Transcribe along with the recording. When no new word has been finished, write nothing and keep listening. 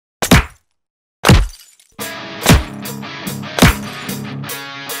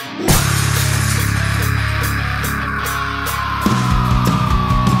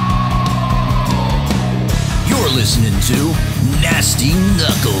to Nasty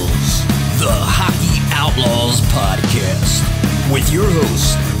Knuckles, the Hockey Outlaws podcast, with your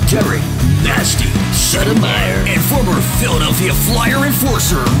hosts, Derek Nasty Settlemyre and former Philadelphia Flyer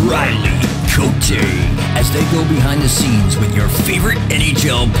enforcer Riley Cote, as they go behind the scenes with your favorite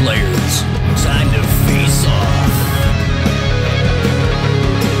NHL players. Time to face off.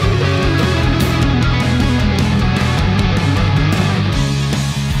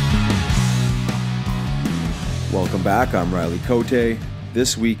 Welcome back, I'm Riley Cote.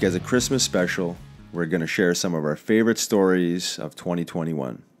 This week as a Christmas special, we're going to share some of our favorite stories of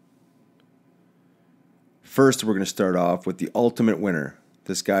 2021. First, we're going to start off with the ultimate winner.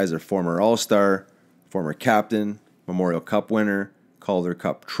 This guy's a former All-Star, former captain, Memorial Cup winner, Calder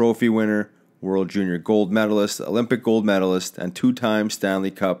Cup trophy winner, World Junior gold medalist, Olympic gold medalist, and two-time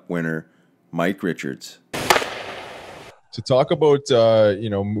Stanley Cup winner, Mike Richards. To talk about,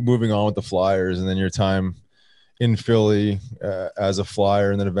 moving on with the Flyers and then your time in Philly as a Flyer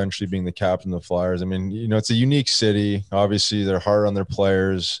and then eventually being the captain of the Flyers. I mean, it's a unique city. Obviously, they're hard on their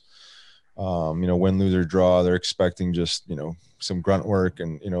players. Win, lose, or draw, they're expecting just, some grunt work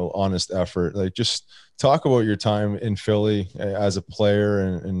and, honest effort. Like, just talk about your time in Philly as a player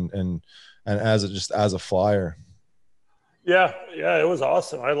and as a Flyer. Yeah, it was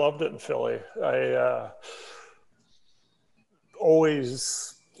awesome. I loved it in Philly. I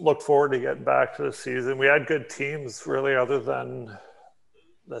always look forward to getting back to the season. We had good teams, really, other than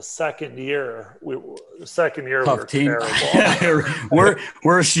the second year. Tough team. Terrible.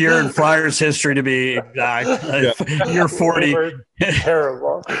 Worst year in Flyers history, to be exact. Year 40. We were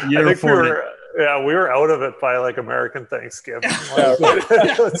terrible. Year I think 40. we were out of it by like American Thanksgiving.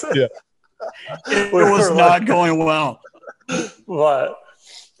 It was not going well. But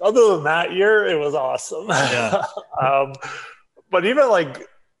other than that year, it was awesome. Yeah. But even like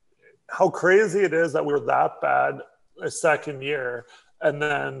how crazy it is that we were that bad a second year, and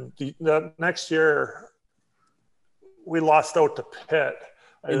then the next year we lost out to Pitt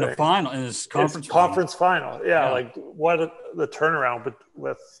in the final, in this conference final. Yeah, like what the turnaround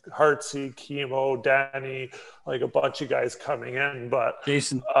with Hartsey, Chemo, Danny, like a bunch of guys coming in, but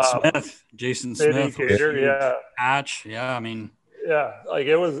Jason Smith, Gator, Hatch, I mean, like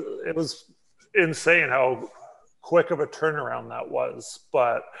it was insane how quick of a turnaround that was.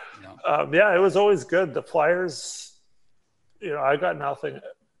 But it was always good. The Flyers, I got nothing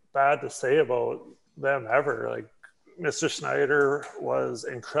bad to say about them ever. Like, Mr. Snyder was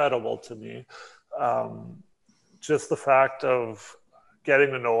incredible to me. Just the fact of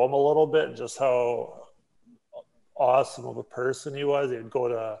getting to know him a little bit and just how awesome of a person he was. He'd go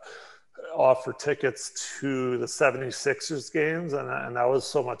to offer tickets to the 76ers games, and that was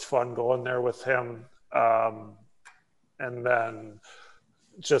so much fun going there with him. And then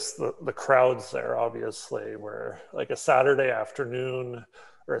just the crowds there, obviously, were like a Saturday afternoon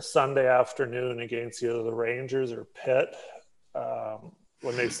or a Sunday afternoon against either the Rangers or Pitt,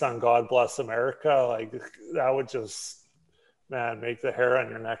 when they sung God Bless America. Like, that would just, make the hair on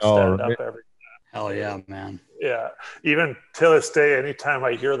your neck stand up every time. Hell yeah, man. Yeah. Even to this day, anytime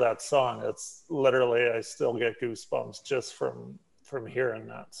I hear that song, it's literally, I still get goosebumps just from hearing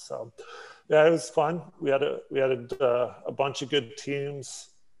that. So yeah, it was fun. We had a bunch of good teams.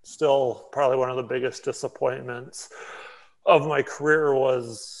 Still, probably one of the biggest disappointments of my career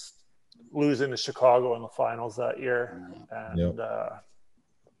was losing to Chicago in the finals that year. And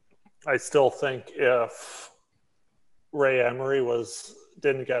I still think if Ray Emery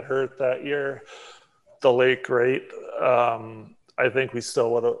didn't get hurt that year, the late great, I think we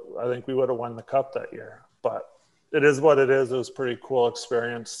would have won the cup that year. But it is what it is. It was a pretty cool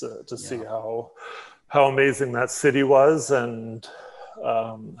experience to see how amazing that city was and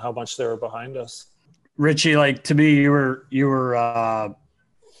how much they were behind us. Richie, like, to me, you were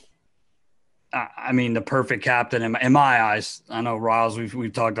the perfect captain in my eyes. I know, Riles,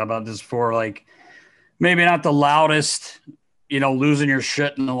 we've talked about this before. Like, maybe not the loudest, losing your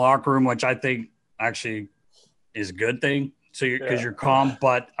shit in the locker room, which I think actually is a good thing. So because you're calm,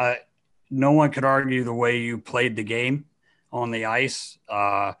 but no one could argue the way you played the game on the ice.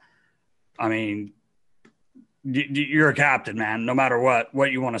 You're a captain, man. No matter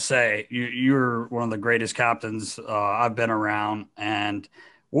what you want to say, you're one of the greatest captains I've been around. And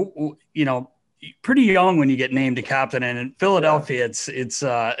pretty young when you get named a captain. And in Philadelphia, it's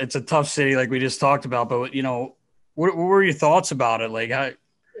a tough city, like we just talked about. But what were your thoughts about it? Like, I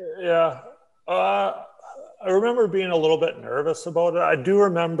remember being a little bit nervous about it. I do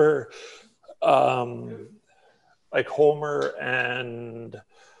remember, like, Homer and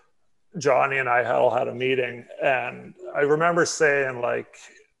Johnny and I all had a meeting, and I remember saying, like,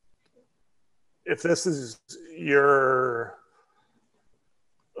 if this is your,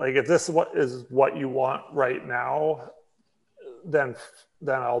 like, if this is what you want right now, then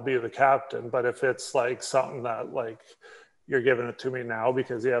I'll be the captain. But if it's like something that like you're giving it to me now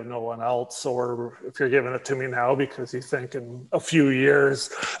because you have no one else, or if you're giving it to me now because you think in a few years,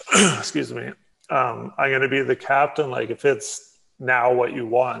 excuse me, I'm going to be the captain. Like if it's now what you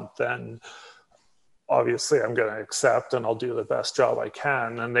want, then obviously I'm going to accept and I'll do the best job I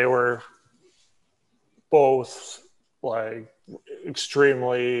can. And they were both like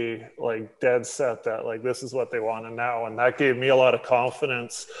extremely like dead set that like this is what they wanted now, and that gave me a lot of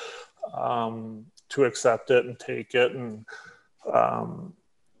confidence to accept it and take it. And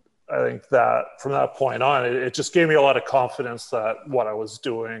I think that from that point on, it just gave me a lot of confidence that what I was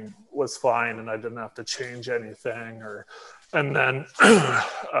doing was fine and I didn't have to change anything. And then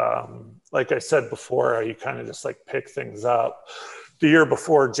like I said before, you kind of just like pick things up. The year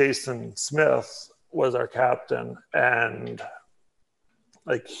before, Jason Smith was our captain, and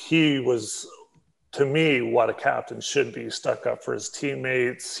like he was, to me, what a captain should be: stuck up for his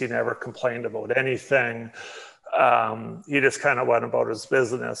teammates. He never complained about anything. He just kind of went about his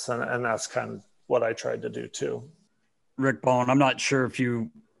business, and that's kind of what I tried to do too. Rick Bone, I'm not sure if you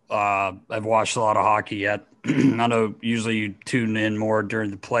have watched a lot of hockey yet. I know usually you tune in more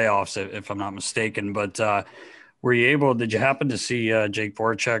during the playoffs, if I'm not mistaken, but did you happen to see Jake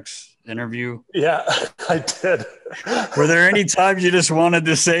Voracek's interview? Yeah, I did. Were there any times you just wanted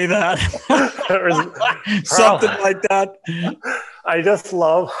to say that? Something like that? I just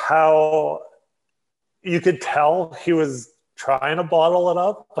love how you could tell he was trying to bottle it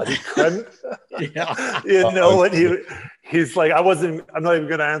up, but he couldn't. Yeah. You know what he's like, I'm not even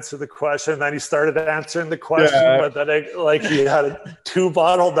going to answer the question. And then he started answering the question, but then he had it too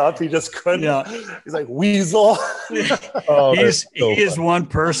bottled up. He just couldn't. Yeah. He's like, weasel. He is one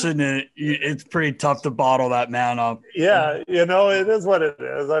person, and it's pretty tough to bottle that man up. Yeah. You know, it is what it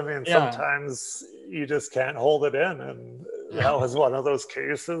is. I mean, sometimes you just can't hold it in. And that was one of those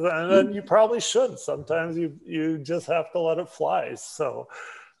cases. And then you probably should. Sometimes you just have to let it fly. So,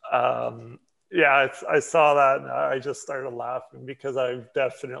 I saw that and I just started laughing because I've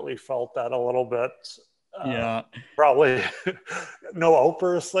definitely felt that a little bit. Probably no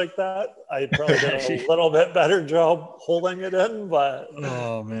outbursts like that. I probably did a little bit better job holding it in, but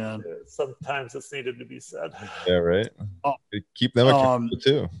oh man, sometimes it's needed to be said. Yeah, right. Keep them accountable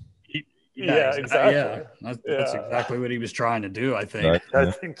too. Yeah, exactly. Yeah, that's exactly what he was trying to do, I think. Exactly.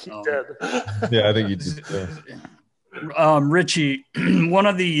 I think he did. Yeah, I think he did too. Richie, one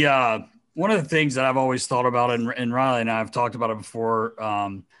of the things that I've always thought about, and Riley and I have talked about it before,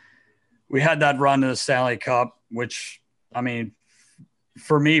 we had that run to the Stanley Cup, which, I mean,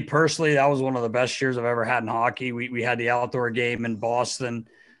 for me personally, that was one of the best years I've ever had in hockey. We had the outdoor game in Boston.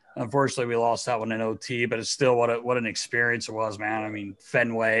 Unfortunately, we lost that one in OT, but it's still what an experience it was, man. I mean,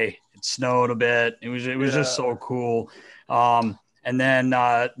 Fenway, it snowed a bit. It was just so cool. And then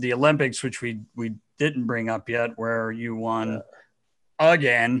the Olympics, which we didn't bring up yet, where you won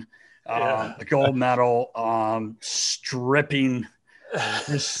again, the gold medal, stripping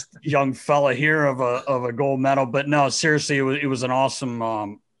this young fella here of a gold medal. But no, seriously, it was an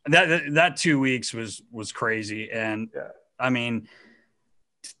awesome. That 2 weeks was crazy, and I mean.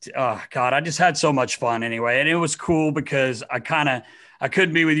 God, I just had so much fun anyway. And it was cool because I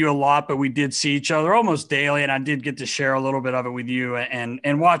couldn't be with you a lot, but we did see each other almost daily. And I did get to share a little bit of it with you,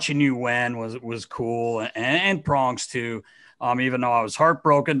 and watching you win was cool, and Prongs too. Even though I was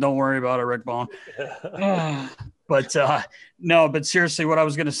heartbroken, don't worry about it, Rick Bone. But seriously, what I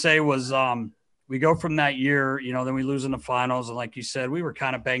was going to say was, we go from that year, then we lose in the finals. And like you said, we were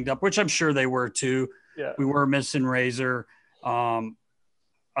kind of banged up, which I'm sure they were too. Yeah. We were missing Razor.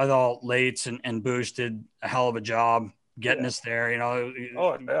 I thought Lates and Bush did a hell of a job getting us there,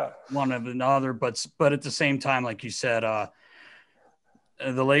 one of another, but at the same time, like you said,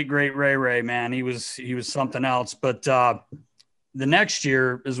 the late great Ray, man, he was something else. But the next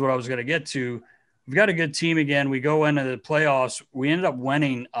year is what I was going to get to. We've got a good team again. We go into the playoffs. We ended up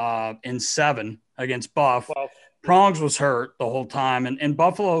winning in 7 against Buff. Wow. Prongs was hurt the whole time, and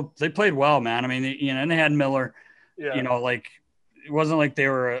Buffalo, they played well, man. I mean, and they had Miller, it wasn't like they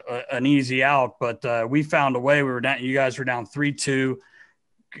were an easy out, but we found a way. We were down. You guys were down 3-2.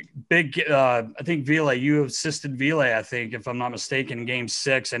 Big, I think you assisted Ville, I think, if I'm not mistaken, in Game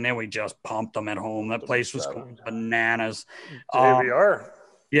 6, and then we just pumped them at home. That place was bananas. JVR.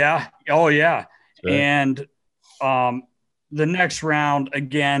 Yeah. Oh, yeah. Right. And the next round,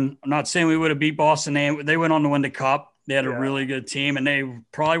 again, I'm not saying we would have beat Boston. They went on to win the Cup. They had a really good team, and they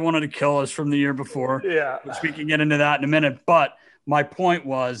probably wanted to kill us from the year before. Yeah. Which we can get into that in a minute. But my point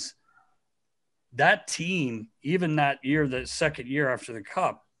was, that team, even that year, the second year after the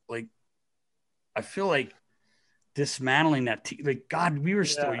cup, like, I feel like dismantling that team. Like, God, we were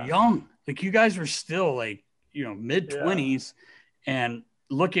still young. Like, you guys were still like, you know, mid-20s. And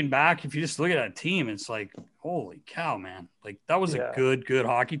looking back, if you just look at that team, it's like, holy cow, man. Like, that was a good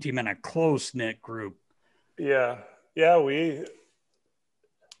hockey team and a close-knit group. Yeah. Yeah.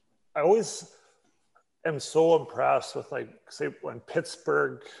 I always am so impressed with, like, say, when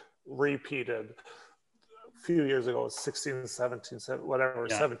Pittsburgh repeated a few years ago, 16, 17, whatever,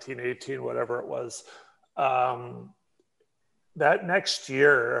 17, 18, whatever it was. That next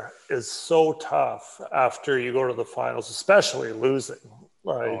year is so tough after you go to the finals, especially losing.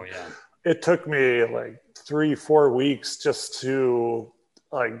 Like, it took me like 3-4 weeks just to,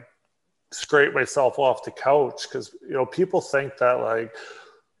 like, scrape myself off the couch, because, you know, people think that, like,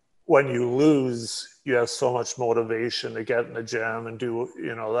 when you lose, you have so much motivation to get in the gym and do,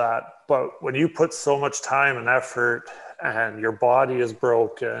 you know, that. But when you put so much time and effort and your body is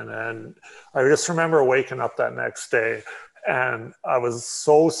broken, and I just remember waking up that next day and I was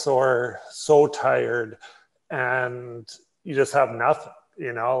so sore, so tired, and you just have nothing,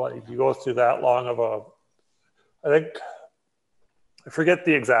 you know, like, you go through that long of I forget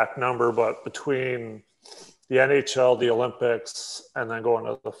the exact number, but between the NHL, the Olympics, and then going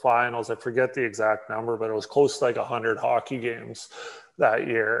to the finals, I forget the exact number, but it was close to like 100 hockey games that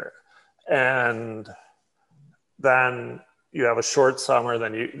year. And then you have a short summer,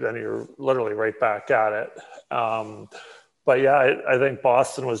 then you're literally right back at it. But yeah, I think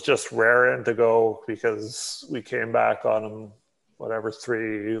Boston was just raring to go, because we came back on them, whatever,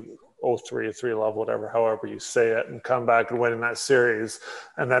 3-0, 3-love, whatever, however you say it, and come back and win that series.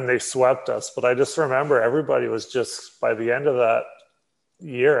 And then they swept us. But I just remember everybody was just, by the end of that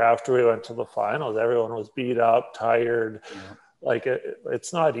year after we went to the finals, everyone was beat up, tired. Like,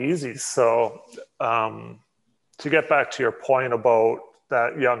 it's not easy. So to get back to your point about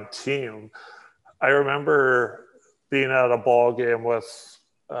that young team, I remember being at a ball game with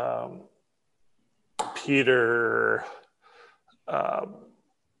Peter,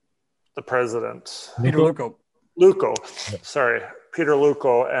 the president. Peter Luco. Peter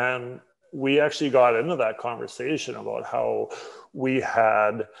Luco. And we actually got into that conversation about how we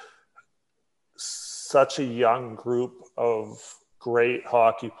had such a young group of great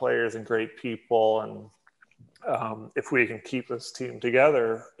hockey players and great people. And if we can keep this team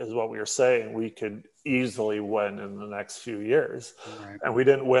together, is what we were saying, we could easily win in the next few years. Right. And we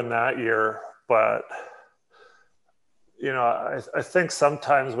didn't win that year, but, you know, I think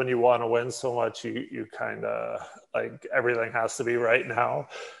sometimes when you want to win so much, you kind of, like, everything has to be right now.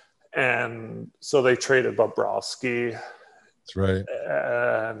 And so they traded Bobrovsky. That's right.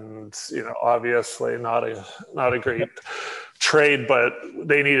 And, you know, obviously not a great trade, but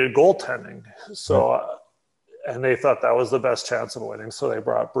they needed goaltending. So, and they thought that was the best chance of winning. So they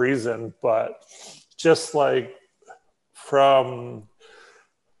brought Breeze in. But just like from,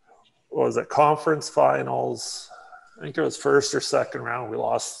 what was it, conference finals, I think it was first or second round, we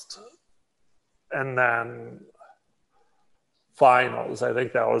lost. And then finals, I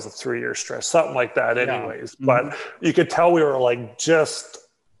think that was a 3-year stretch, something like that anyways. Yeah. But you could tell we were, like, just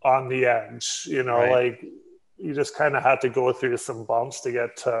on the edge, you know, like, you just kind of had to go through some bumps to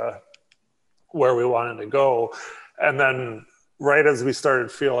get to where we wanted to go. And then right as we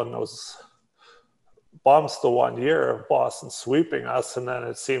started feeling those bumps, the 1 year of Boston sweeping us, and then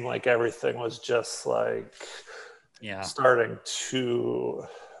it seemed like everything was just, like, starting to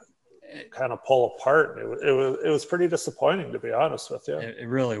kind of pull apart. It was pretty disappointing, to be honest with you. It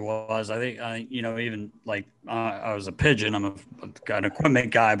really was. I think, you know, even like I was a pigeon. I'm an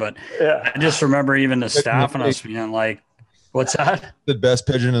equipment guy, but I just remember even the staff and us being like, "What's that?" The best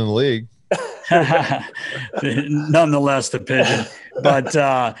pigeon in the league. Nonetheless, the pigeon. But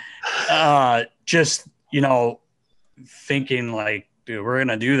just, you know, thinking like, dude, we're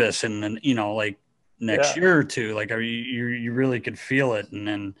gonna do this, and then, you know, like next year or two, like, you really could feel it, and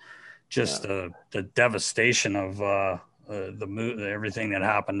then just the devastation of everything that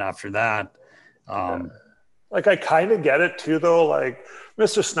happened after that. Like, I kind of get it too, though. Like,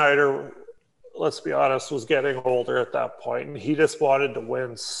 Mr. Snyder, let's be honest, was getting older at that point, and he just wanted to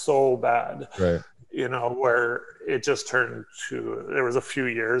win so bad. Right. You know, where it just turned to, there was a few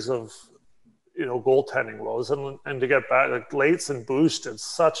years of, you know, goaltending woes, and to get back, like, Lates and Bush did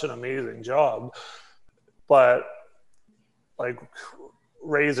such an amazing job, but, like,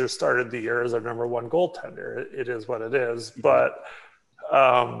 Razor started the year as our number one goaltender. It is what it is. But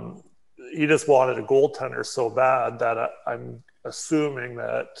he just wanted a goaltender so bad that I'm assuming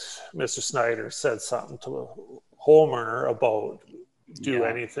that Mr. Snyder said something to Homer about, do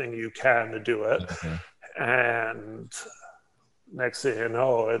anything you can to do it. And next thing you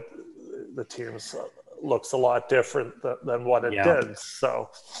know, the team looks a lot different than what it did. So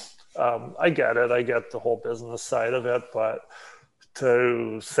I get it. I get the whole business side of it, but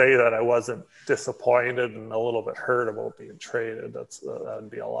to say that I wasn't disappointed and a little bit hurt about being traded, that'd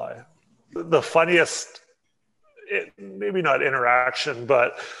be a lie. The funniest, maybe not interaction,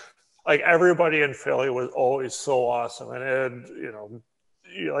 but like everybody in Philly was always so awesome. And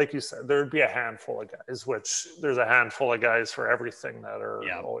like you said, there'd be a handful of guys, which there's a handful of guys for everything that are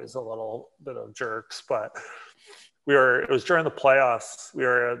always a little bit of jerks. But it was during the playoffs. We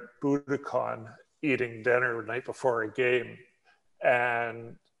were at Budokan eating dinner the night before a game.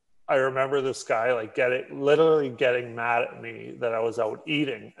 And I remember this guy literally getting mad at me that I was out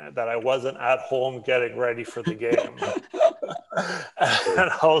eating, that I wasn't at home getting ready for the game.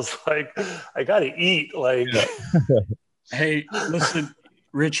 And I was like, I gotta eat. Hey, listen,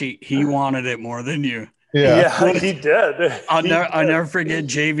 Richie, he wanted it more than you. Yeah, he did. I'll never forget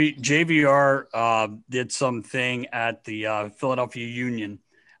JVR did something at the Philadelphia Union.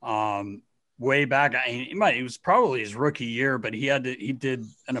 Way back, it was probably his rookie year, but he did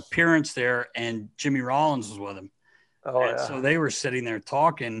an appearance there, and Jimmy Rollins was with him. So they were sitting there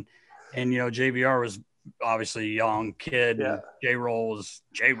talking, and JVR was obviously a young kid. Yeah. J-Roll was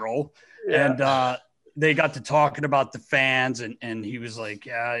J-Roll, and they got to talking about the fans, and he was like,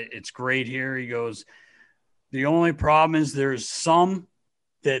 "Yeah, it's great here." He goes, "The only problem is there's some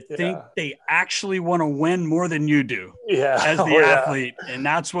that think they actually want to win more than you do as the athlete. And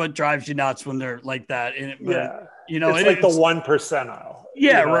that's what drives you nuts when they're like that." It's like the 1 percentile.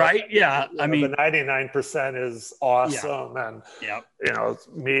 Yeah. Right. Yeah. I mean, the 99% is awesome. And,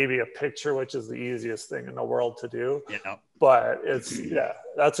 maybe a picture, which is the easiest thing in the world to do. Yeah. But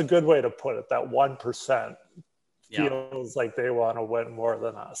that's a good way to put it. That 1% feels like they want to win more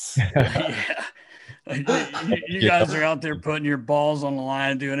than us. You guys are out there putting your balls on the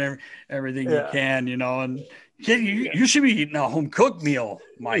line, doing everything you can, and you should be eating a home cooked meal,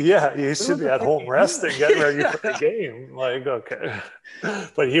 Mike. Yeah, you should be at home resting, getting ready for the game. Okay.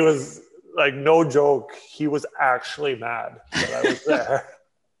 But he was no joke, he was actually mad that I was there.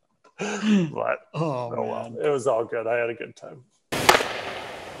 But well, it was all good. I had a good time.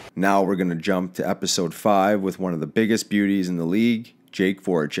 Now we're going to jump to episode 5 with one of the biggest beauties in the league, Jake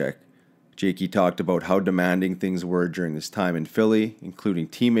Voracek. Jakey talked about how demanding things were during his time in Philly, including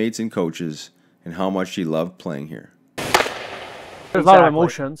teammates and coaches, and how much he loved playing here. There's a lot of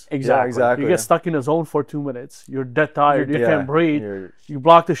emotions. Exactly. You get stuck in a zone for 2 minutes. You're dead tired. You can't breathe. You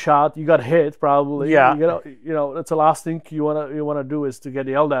blocked the shot. You got hit probably. Yeah. That's the last thing you wanna do is to get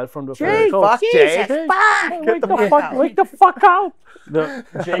yelled at from the coach. Fuck Jake. Wake the fuck up.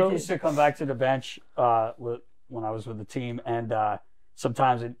 Jake used to come back to the bench when I was with the team, and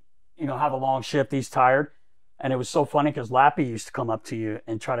sometimes have a long shift. He's tired, and it was so funny because Lappy used to come up to you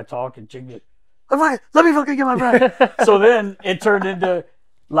and try to talk, and Jake would, let me fucking get my breath. So then it turned into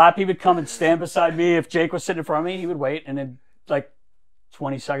Lappy would come and stand beside me. If Jake was sitting in front of me, he would wait, and then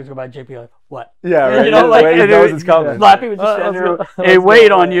 20 seconds go by, Jake would be like, "What?" Yeah, right. He knows it's coming. Lappy would just stand there and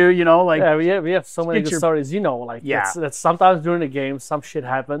wait on you. We have so many good stories. That's sometimes during the game, some shit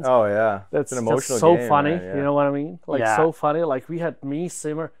happens. Oh yeah, that's an emotional so game, funny. Man, yeah. You know what I mean? So funny. We had me,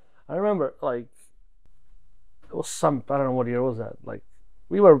 Simmer. I remember it was I don't know what year was that.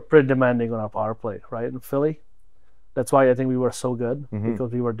 We were pretty demanding on our power play, right, in Philly. That's why I think we were so good,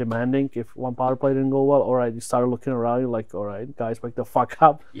 because we were demanding. If one power play didn't go well, all right, you started looking around, you're like, all right, guys, wake the fuck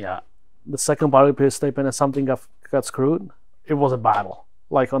up. Yeah. The second power play step in and something got screwed, it was a battle,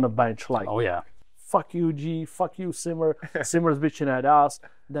 on the bench. Oh, yeah. Fuck you, G, fuck you, Simmer. Simmer's bitching at us.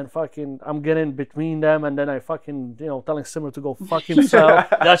 Then I'm getting between them, and then I telling Simmer to go fuck himself.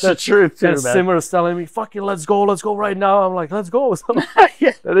 That's the truth, too, man. Simmer's telling me, fucking let's go right now. I'm like, let's go.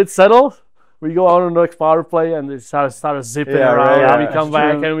 Then it settled. We go out on the next power play, and it started zipping around. Right, we come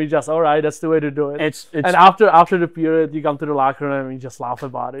back, and we just, all right, that's the way to do it. And after the period, you come to the locker room, and you just laugh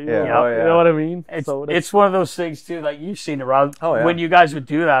about it. You know what I mean? It's one of those things, too, you've seen it, Rob. When you guys would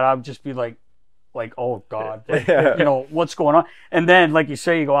do that, I'd just be like, oh God, what's going on? And then, like you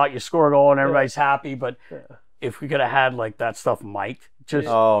say, you go out, you score a goal, and everybody's happy. But if we could have had that stuff mic'd, just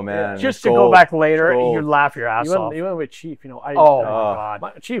to go back later, you'd laugh your ass off. Even with Chief, my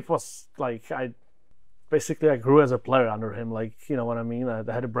God, Chief was I grew as a player under him. You know what I mean? I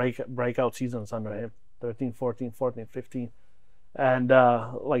had breakout seasons under him, 13, 14, 15. And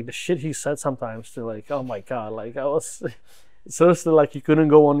the shit he said sometimes to oh my God, I was. Seriously, you couldn't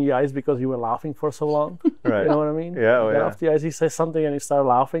go on the ice because you were laughing for so long. Right. You know what I mean? Yeah. Off the ice, he says something and he started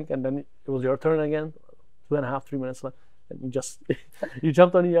laughing, and then it was your turn again. 2.5, 3 minutes left. and you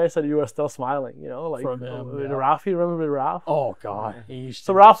jumped on the ice and you were still smiling, you know, like From him, with yeah. Ralph. You remember with Ralph? Oh God, he used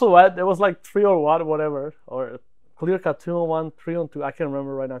So to. Ralph went. It was like 3-on-1, whatever, or clear cut 2-on-1, 3-on-2. I can't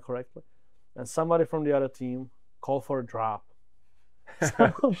remember right now correctly. And somebody from the other team called for a drop.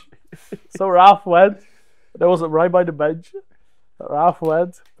 So Ralph went. That was right by the bench. Ralph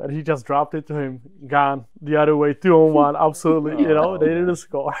went, and he just dropped it to him. Gone the other way, 2-on-1. Absolutely, you know, they didn't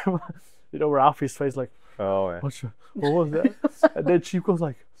score. You know, Ralphie's face like, Oh, yeah. what was that? And then Chico's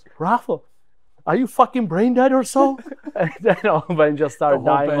like, Rafa, are you fucking brain dead or so? And then all Ben just started whole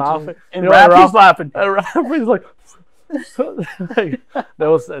dying bench laughing. and You know, Raffy's laughing. And Raffy's like, that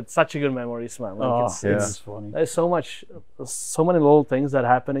was such a good memories, man. Like Oh, it's it's funny. there's so many little things that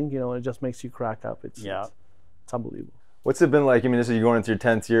happening. You know, it just makes you crack up. It's unbelievable. What's it been like? I mean, this is you're going into your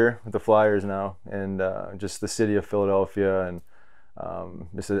 10th year with the Flyers now, and just the city of Philadelphia, and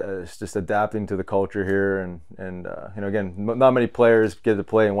just adapting to the culture here, and you know, again, not many players get to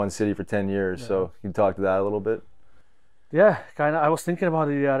play in one city for 10 years. So you can talk to that a little bit. Yeah, kind of. I was thinking about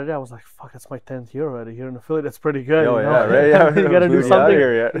it the other day. I was like, "Fuck, it's my 10th year already here in Philly. That's pretty good." Oh, you know? yeah, right? Yeah, you gotta do moving out something.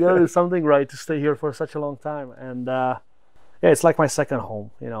 here yet. You gotta do something right to stay here for such a long time. And yeah, it's like my second home.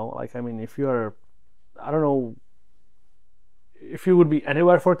 You know, like I mean, if you're, I don't know, if you would be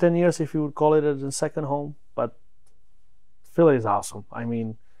anywhere for 10 years, if you would call it a second home, but Philly is awesome. I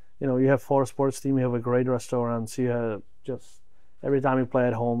mean, you know, you have 4 sports team, you have a great restaurants, you have just every time you play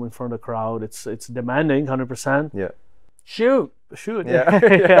at home in front of the crowd, it's demanding, 100%. Yeah. Shoot. Yeah.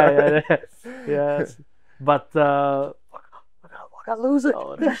 yeah. Yes. But I got lose it.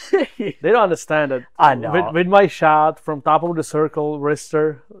 They don't understand it. I know. With my shot from top of the circle,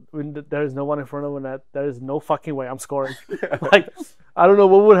 wrister, when there is no one in front of the net, there is no fucking way I'm scoring. Like, I don't know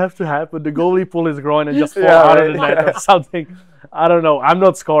what would have to happen. The goalie pull his groin and just fall out of the net or something. I don't know. I'm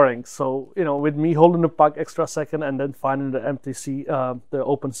not scoring. So, you know, with me holding the puck extra second and then finding the empty the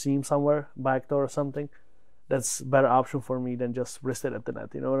open seam somewhere, backdoor or something, that's a better option for me than just wrist it at the net.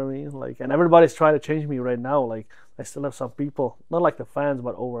 You know what I mean? Like, and everybody's trying to change me right now. Like, I still have some people, not like the fans,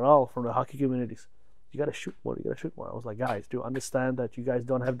 but overall from the hockey communities. You gotta shoot more. You gotta shoot more. I was like, guys, do you understand that you guys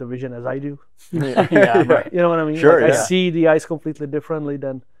don't have the vision as I do? Yeah, right. You know what I mean? Sure, Like, yeah. I see the ice completely differently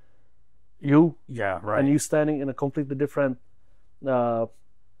than you, Yeah, right. and you standing in a completely different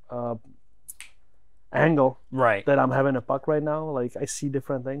angle Right. that I'm having a puck right now. Like, I see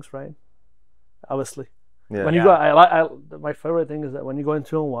different things, right? Obviously. Yeah. When you go, my favorite thing is that when you go in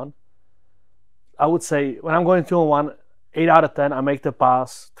 2-on-1, I would say when I'm going 2-on-1, 8 out of 10, I make the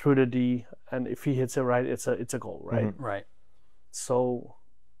pass through the D, and if he hits it right, it's a goal, right? Right. So,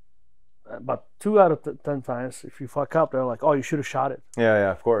 but 2 out of 10 times, if you fuck up, they're like, "Oh, you should have shot it."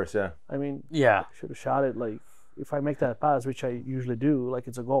 Yeah, of course, yeah. I mean, Yeah. you should have shot it. Like, if I make that pass, which I usually do, like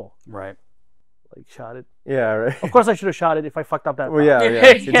it's a goal. Right. Like, shot it. Yeah, right. Of course, I should have shot it if I fucked up that. Well, pass. yeah.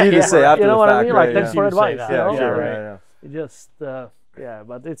 It's easy to say after You know the what fact, I mean? right? Like, thanks yeah. for You say advice. that. You Yeah, know? sure, right. yeah. It just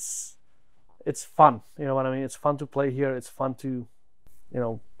but it's fun. You know what I mean? It's fun to play here. It's fun to, you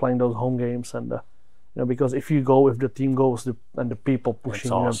know, playing those home games, and you know, because if the team goes and the people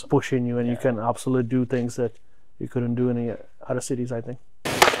pushing you awesome. and pushing you, and you can absolutely do things that you couldn't do in any other cities, I think.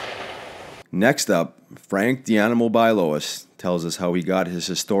 Next up, Frank the Animal Bylois tells us how he got his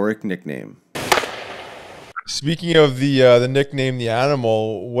historic nickname. Speaking of the nickname, the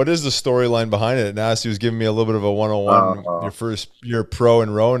Animal, what is the storyline behind it? Nasty was giving me a little bit of a 101. Your first year pro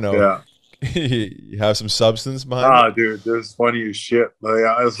in Roanoke. Yeah. You have some substance behind it? Dude, there's funny as shit. Like,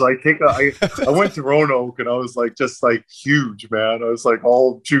 I was like, I went to Roanoke and I was like, just like huge, man. I was like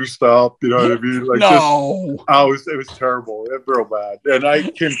all juiced up, you know what I mean? Like, it was terrible, real bad. And I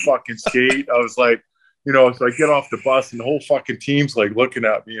couldn't fucking skate. I was like, you know, so I get off the bus and the whole fucking team's like looking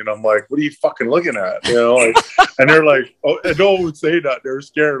at me, and I'm like, what are you fucking looking at? You know, like, and they're like, oh, and no one would say that. They're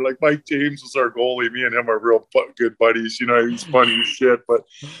scared. Like, Mike James was our goalie. Me and him are real good buddies. You know, he's funny as shit. But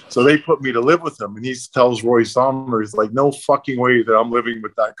so they put me to live with him, and he tells Roy Sommer, he's like, no fucking way that I'm living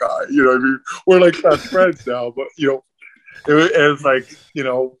with that guy. You know what I mean? We're like best friends now, but you know, it was like, you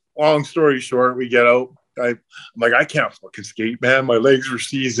know, long story short, we get out. I'm like, I can't fucking skate, man. My legs were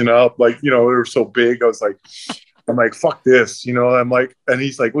seizing up. Like, you know, they were so big. I'm like, fuck this, you know. I'm like, and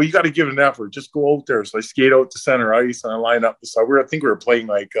he's like, well, you got to give it an effort. Just go out there. So I skate out to center ice and I line up. So I think we were playing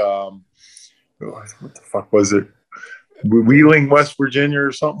like, what the fuck was it? Wheeling, West Virginia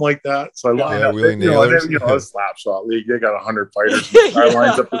or something like that. So I line up. Wheeling you know, Nailers. and then, you know, a slap shot league. They got 100 fighters. The guy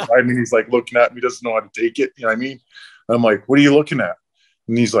lines up beside me and he's like looking at me, doesn't know how to take it. You know what I mean? I'm like, what are you looking at?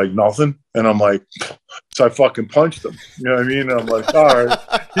 And he's like, nothing. And I'm like, so I fucking punched him. You know what I mean? And I'm like, all right.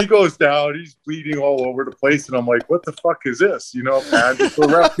 He goes down. He's bleeding all over the place. And I'm like, what the fuck is this? You know, and the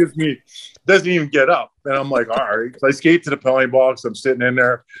ref gives me, doesn't even get up. And I'm like, all right. So I skate to the penalty box. I'm sitting in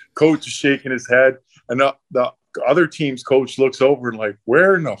there. Coach is shaking his head. And the other team's coach looks over and like,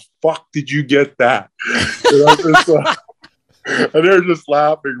 where in the fuck did you get that? And they're just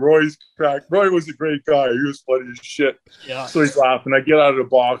laughing. Roy's cracked. Roy was a great guy. He was funny as shit. Yeah. So he's laughing. I get out of the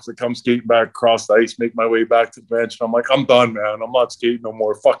box. I come skating back across the ice, make my way back to the bench. And I'm like, I'm done, man. I'm not skating no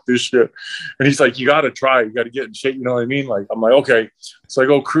more. Fuck this shit. And he's like, you got to try. You got to get in shape. You know what I mean? Like, I'm like, okay. So I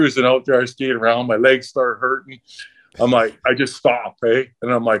go cruising out there. I skate around. My legs start hurting. I'm like, I just stop, eh?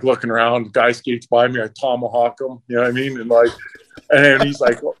 And I'm like looking around. The guy skates by me. I tomahawk him. You know what I mean? And like, and then he's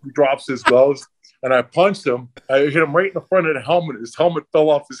like, he drops his gloves. And I punched him. I hit him right in the front of the helmet. His helmet fell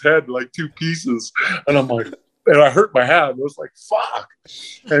off his head in like 2 pieces. And I'm like, and I hurt my hand. I was like, fuck.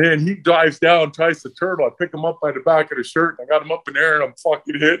 And then he dives down, tries to turtle. I pick him up by the back of the shirt. And I got him up in the air and I'm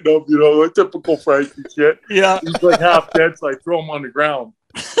fucking hitting him, you know, like typical Frankie shit. Yeah. He's like half dead, so I throw him on the ground.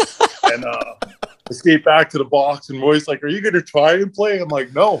 And I skate back to the box. And Roy's like, are you going to try and play? I'm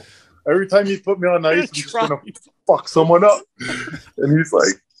like, no. Every time you put me on ice, I'm just going to fuck someone up. And he's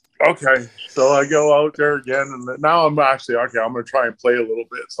like, okay, so I go out there again, and now I'm actually, okay, I'm going to try and play a little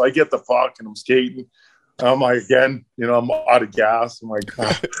bit. So I get the puck, and I'm skating. I'm like, again, you know, I'm out of gas. I'm like, I'm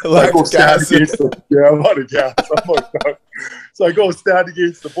out of gas. I'm like, so I go stand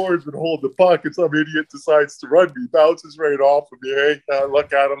against the boards and hold the puck, and some idiot decides to run me, bounces right off of me. Hey, I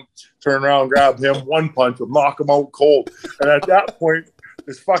look at him, turn around, grab him, one punch him, knock him out cold. And at that point,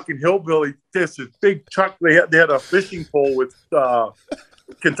 this fucking hillbilly, this big truck, they had a fishing pole with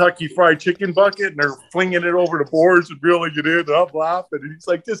Kentucky Fried Chicken bucket, and they're flinging it over the boards and reeling it in. And I'm laughing, and he's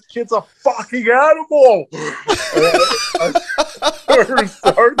like, "This kid's a fucking animal." I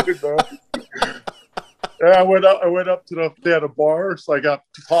started, man. And I went up to they had a bar, so I got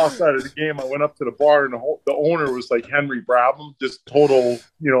tossed out of the game. I went up to the bar, and the owner was like Henry Brabham, just total,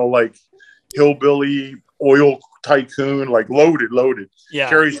 you know, like hillbilly oil tycoon, like loaded. Yeah.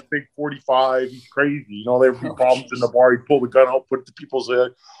 Carries a big 45. He's crazy. You know, there would be problems in the bar. He'd pull the gun out, put it to people's head.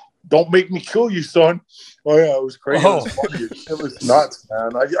 Don't make me kill you, son. Oh yeah, it was crazy. Oh. It was funny. It was nuts,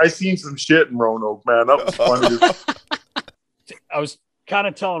 man. I seen some shit in Roanoke, man. That was funny. I was kind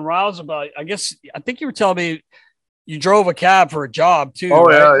of telling Riles about, I think you were telling me you drove a cab for a job too. Oh,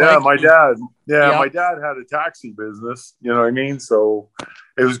 right? yeah. Like, My dad. Yeah, my dad had a taxi business. You know what I mean? So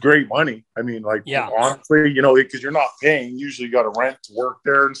it was great money. I mean, like, honestly, you know, because you're not paying. Usually you got to rent to work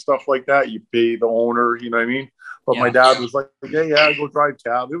there and stuff like that. You pay the owner, you know what I mean? But my dad was like, yeah, go drive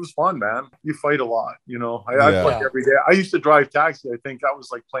cab. It was fun, man. You fight a lot, you know. I fuck every day. I used to drive taxi. I think that was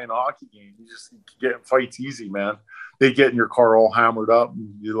like playing a hockey game. You just get fights easy, man. They get in your car all hammered up,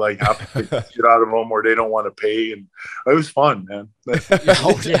 and you like have to get out of them, or they don't want to pay. And it was fun, man.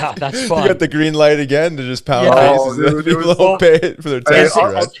 Oh yeah, that's fun. You got the green light again to just pound faces. People don't pay it for their taxi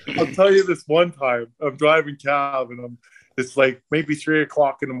ride. I'll tell you this one time. I'm driving cab, and it's like maybe 3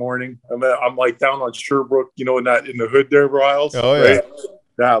 o'clock in the morning. I'm like down on Sherbrooke, you know, in the hood there, Riles. Oh yeah. Right?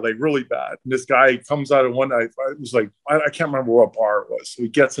 Yeah, like really bad. And this guy comes out of one night. It was like, I can't remember what bar it was. So he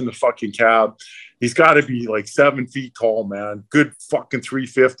gets in the fucking cab. He's got to be like 7 feet tall, man. Good fucking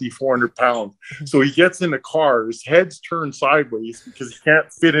 350, 400 pounds. So he gets in the car. His head's turned sideways because he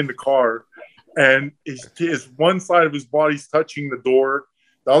can't fit in the car. And his one side of his body's touching the door.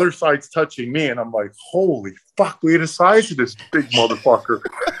 The other side's touching me. And I'm like, holy fuck, look at the size of this big motherfucker.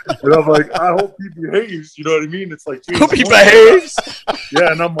 And I'm like, I hope he behaves. You know what I mean? It's like, hope he behaves.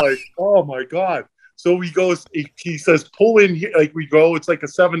 Yeah. And I'm like, oh my God. So he says, pull in here. Like we go, it's like a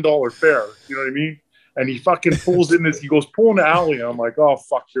 $7 fare. You know what I mean? And he fucking pulls in he goes, pull in the alley. And I'm like, oh,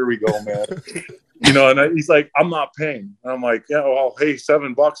 fuck, here we go, man. You know, and he's like, I'm not paying. And I'm like, yeah, well, hey,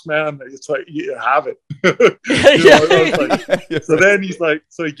 $7, man. It's like, you have it. So then he's like,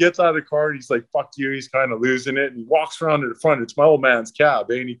 so he gets out of the car and he's like, fuck you. He's kind of losing it. And he walks around to the front. It's my old man's cab.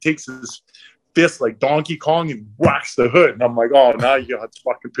 And he takes his fist like Donkey Kong and whacks the hood. And I'm like, oh, now you got to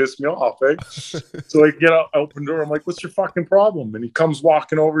fucking piss me off, eh? So I get out, open the door. I'm like, what's your fucking problem? And he comes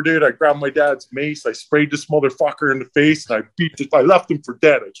walking over, dude. I grab my dad's mace. I sprayed this motherfucker in the face and I left him for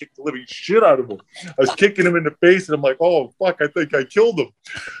dead. I kicked the living shit out of him. I was kicking him in the face and I'm like, oh, fuck, I think I killed him.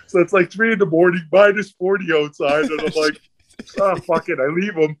 So it's like 3 a.m, minus 40 outside. And I'm like, oh, fuck it. I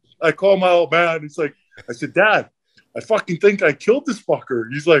leave him. I call my old man. He's like, I said, Dad, I fucking think I killed this fucker.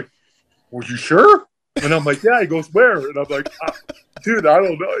 He's like, were you sure? And I'm like, yeah. He goes, where? And I'm like, dude, I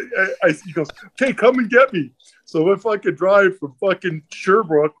don't know. He goes, okay, come and get me. So if I could drive from fucking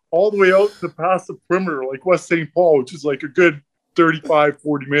Sherbrooke all the way out to past the perimeter, like West St. Paul, which is like a good 35,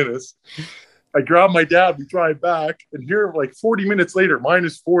 40 minutes. I grab my dad, we drive back, and here, like 40 minutes later,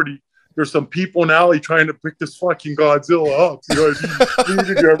 minus 40, there's some people in the alley trying to pick this fucking Godzilla up. You know what I mean?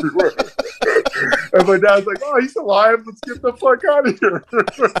 Bleeding everywhere. And my dad's like, oh, he's alive. Let's get the fuck out of here.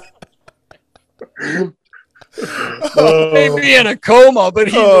 Maybe in a coma, but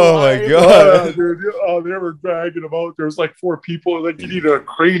he's alive. My God. Yeah, dude. Oh, they were dragging him out. There was like 4 people. Like, you need a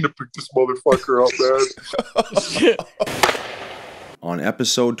crane to pick this motherfucker up, man. On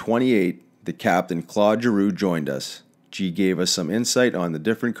episode 28, the captain Claude Giroux joined us. G gave us some insight on the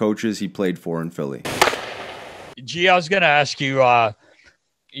different coaches he played for in Philly. G, I was going to ask you,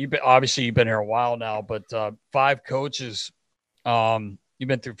 obviously you've been here a while now, but 5 coaches, you've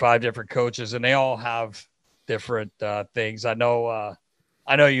been through 5 different coaches, and they all have different things. I know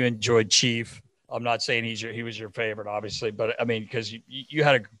you enjoyed Chief. I'm not saying he was your favorite, obviously, but I mean, because you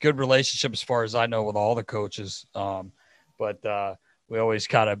had a good relationship as far as I know with all the coaches. But we always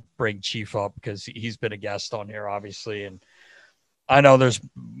kind of bring Chief up because he's been a guest on here, obviously. And I know there's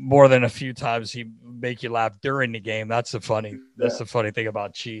more than a few times he make you laugh during the game. That's the funny thing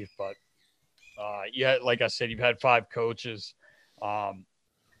about Chief. But yeah, like I said, you've had 5 coaches. You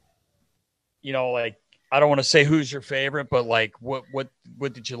know, like, I don't want to say who's your favorite, but like, what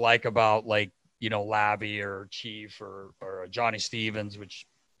did you like about, like, you know, Lavi or Chief or Johnny Stevens, which,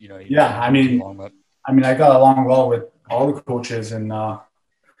 you know, yeah, I mean, I got along well with all the coaches, and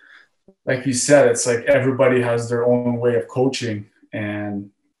like you said, it's like everybody has their own way of coaching, and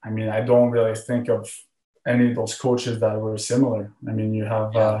I mean, I don't really think of any of those coaches that were similar. I mean, you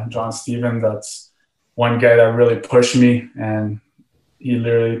have John Stevens, that's one guy that really pushed me, and he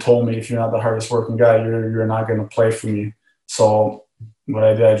literally told me, if you're not the hardest working guy, you're not going to play for me. So what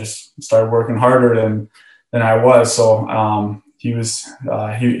I did, I just started working harder than I was. So he was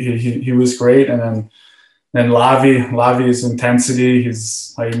great. And then Lavi's intensity, how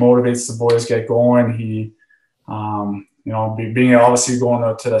he motivates the boys get going. He, you know, being obviously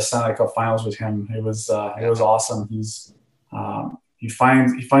going to the Stanley Cup Finals with him, it was awesome. He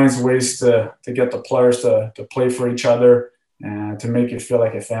finds ways to get the players to play for each other and to make it feel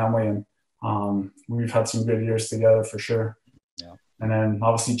like a family. And we've had some good years together for sure. Yeah. And then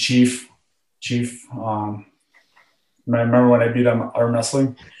obviously Chief, remember when I beat him arm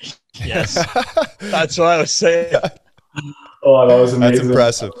wrestling? Yes. That's what I was saying. Oh, that was amazing. That's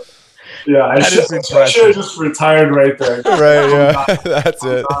impressive. Yeah, I should have just retired right there. Right, yeah. That's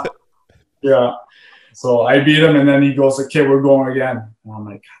it. Yeah. So I beat him, and then he goes, okay, we're going again. And I'm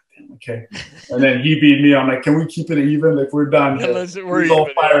like, God damn, okay. And then he beat me. I'm like, can we keep it even? Like, we're done. Yeah, He's all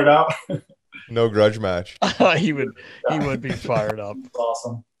fired up. No grudge match. He would be fired up. That's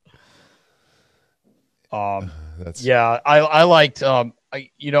awesome. Yeah, I liked,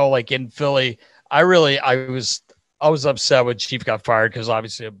 you know, like in Philly, I was upset when Chief got fired, because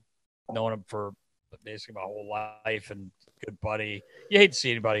obviously I've known him for basically my whole life and good buddy. You hate to see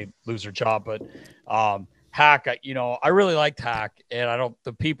anybody lose their job, but Hack, you know, I really liked Hack, and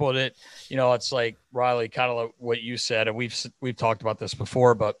the people that, you know, it's like Riley, kind of like what you said, and we've talked about this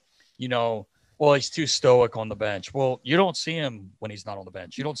before, but, you know, well, he's too stoic on the bench. Well, you don't see him when he's not on the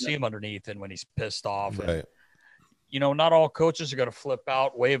bench. You don't see him underneath and when he's pissed off. Right. And, you know, not all coaches are going to flip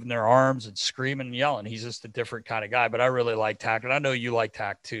out, waving their arms and screaming and yelling. He's just a different kind of guy. But I really like Tack, and I know you like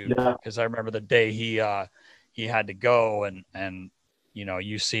Tack too, because I remember the day he had to go, and you know,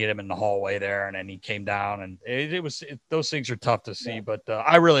 you see him in the hallway there, and then he came down, and those things are tough to see. But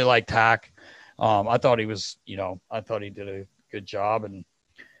I really like Tack. I thought he did a good job, and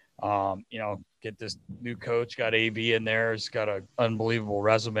you know, get this new coach, got AV in there. He's got an unbelievable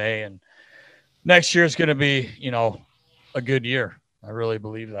resume, and next year is going to be, you know, a good year. I really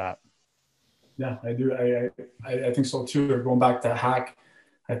believe that. Yeah, I do. I think so too. Going back to Hack,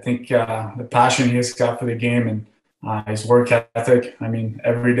 I think the passion he's got for the game and his work ethic. I mean,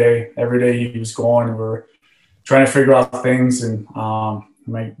 every day he was going, and we're trying to figure out things. And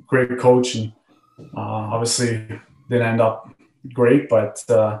my great coach, and obviously didn't end up great, but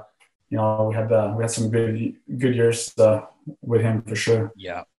you know, we had some good years with him for sure.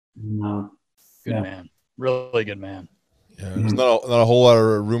 Yeah. Good man. Really good man. Yeah, there's not a whole lot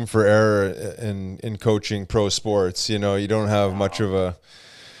of room for error in coaching pro sports. You know, you don't have much of an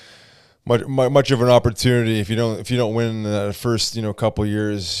opportunity if you don't win the first, you know, couple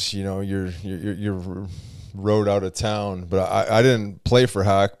years. You know, you're rode out of town. But I didn't play for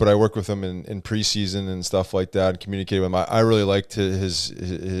Hack, but I worked with him in preseason and stuff like that, and communicated with him. I really liked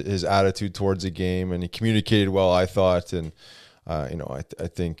his attitude towards the game, and he communicated well, I thought. And you know, I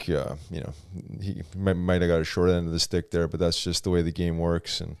think you know, he might have got a short end of the stick there, but that's just the way the game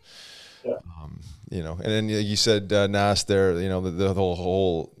works. And You know, and then you said Nas there, you know, the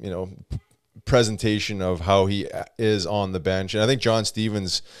whole, you know, presentation of how he is on the bench. And I think John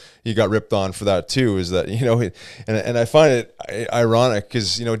Stevens, he got ripped on for that too, is that, you know, and I find it ironic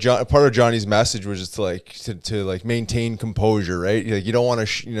because, you know, part of Johnny's message was just to like maintain composure, right? Like you don't want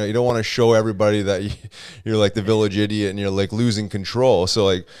to, you don't want to show everybody that you're like the village idiot and you're like losing control. So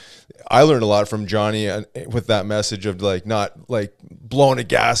like, I learned a lot from Johnny with that message of like not like blowing a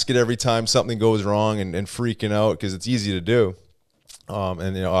gasket every time something goes wrong and freaking out, because it's easy to do.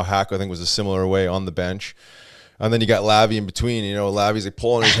 And you know, a hack I think was a similar way on the bench. And then you got Lavi in between. You know, Lavi's like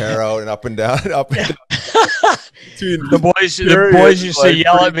pulling his hair out and up and down and up and down. The boys used to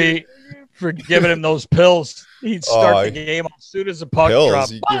yell at me for giving him those pills. He'd start the game as soon as the puck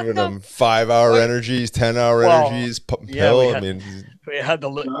dropped. You giving him 5-hour energies, 10-hour energies, pill. We had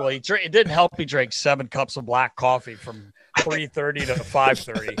it didn't help. He drank 7 cups of black coffee from 3:30 to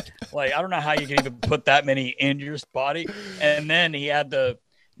 5:30. Like, I don't know how you can even put that many in your body. And then he had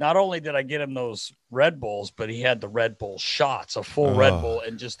not only did I get him those Red Bulls, but he had the Red Bull shots, a full Red Bull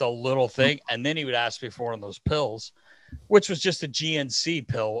and just a little thing. And then he would ask me for one of those pills, which was just a GNC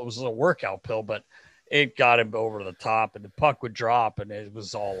pill. It was a workout pill, but it got him over the top, and the puck would drop, and it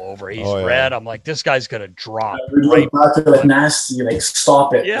was all over. He's red. I'm like, this guy's gonna drop. Right back to like nasty, like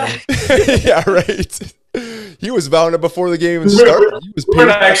stop it. Yeah, yeah, right. He was vowing it before the game even started. He was we're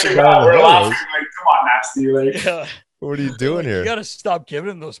laughing, like, come on, nasty. Like, yeah. What are you doing here? You got to stop giving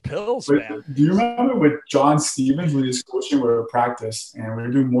him those pills, man. Do you remember with John Stevens when he was coaching, we were practice and we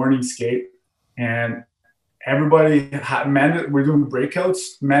were doing morning skate, and everybody we're doing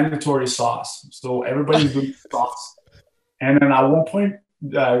breakouts, mandatory sauce. So everybody's doing sauce. And then at one point,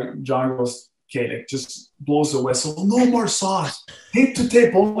 John goes, okay, like, just blows the whistle. No more sauce. Tape to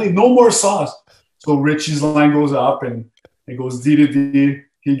tape only. No more sauce. So Richie's line goes up and it goes D to D.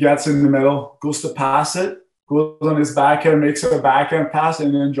 He gets in the middle, goes to pass it, goes on his backhand, makes a backhand pass,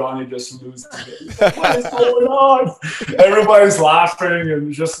 and then Johnny just loses it. What is going on? Everybody's laughing,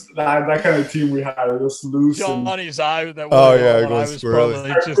 and just that kind of team we had, just loose. Johnny's eye that I was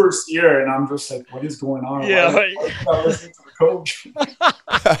probably just first year, and I'm just like, what is going on? Yeah, I'm listening to the coach.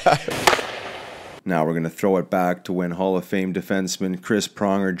 Now we're going to throw it back to when Hall of Fame defenseman Chris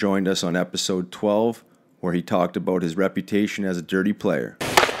Pronger joined us on episode 12, where he talked about his reputation as a dirty player.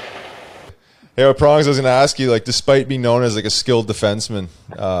 Hey, Prongs, I was going to ask you, like, despite being known as like a skilled defenseman,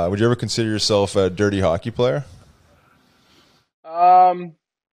 would you ever consider yourself a dirty hockey player?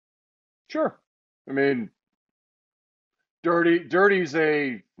 Sure. I mean, dirty's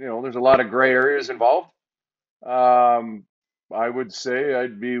there's a lot of gray areas involved. I would say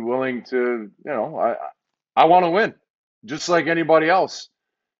I'd be willing to, I want to win just like anybody else.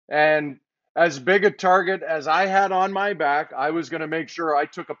 And as big a target as I had on my back, I was going to make sure I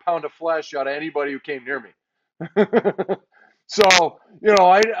took a pound of flesh out of anybody who came near me. So,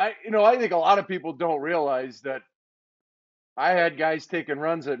 I think a lot of people don't realize that I had guys taking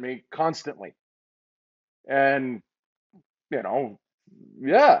runs at me constantly. And,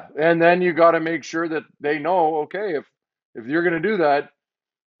 yeah. And then you got to make sure that they know, okay, if you're going to do that,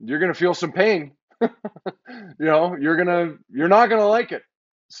 you're going to feel some pain. You're not going to like it.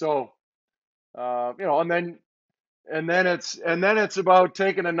 So, and then it's about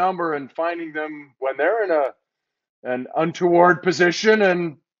taking a number and finding them when they're in an untoward position.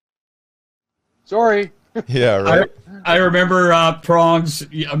 And sorry. Yeah, right. I remember Prongs.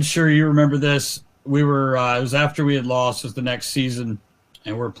 I'm sure you remember this. We were it was after we had lost. It was the next season,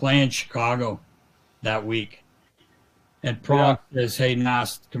 and we're playing Chicago that week. And Prong says, "Hey,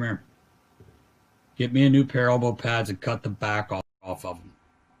 Nas, come here. Get me a new pair of elbow pads and cut the back off of them."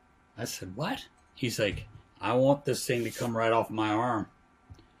 I said, "What?" He's like, "I want this thing to come right off my arm."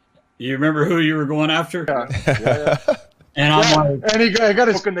 You remember who you were going after? Yeah. And I'm like, and he got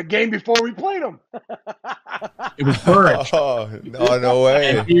us in the game before we played him. It was Burridge. Oh, no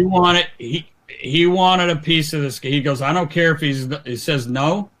way. And he wanted a piece of this. He goes, "I don't care if he says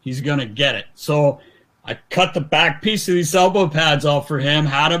no, he's gonna get it." So I cut the back piece of these elbow pads off for him,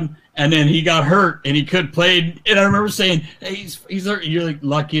 had him, and then he got hurt and he couldn't play. And I remember saying, "Hey, he's hurt. You're like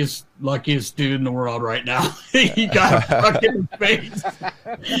luckiest dude in the world right now." He got struck in the face.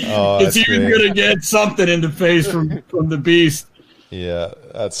 Because he was gonna get something in the face from the beast. Yeah,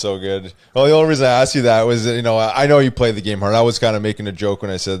 that's so good. Well, the only reason I asked you that was that, I know you play the game hard. I was kind of making a joke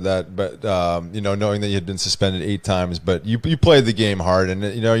when I said that, but knowing that you had been suspended 8 times, but you played the game hard, and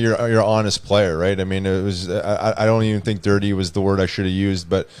you're an honest player, right? I mean, it was I don't even think dirty was the word I should have used,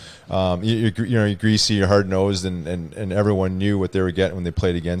 but you're greasy, you're hard nosed, and everyone knew what they were getting when they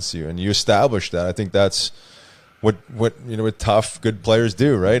played against you, and you established that. I think that's what tough good players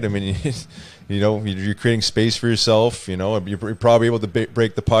do, right? I mean, you're creating space for yourself. You're probably able to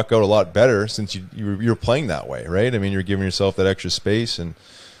break the puck out a lot better since you're playing that way, right? I mean, you're giving yourself that extra space, and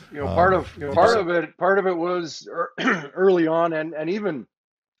part of it was early on, and even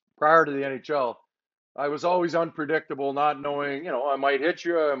prior to the NHL, I was always unpredictable, not knowing. I might hit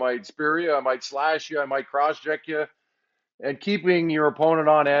you, I might spear you, I might slash you, I might cross check you, and keeping your opponent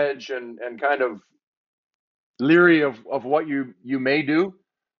on edge and kind of leery of what you may do.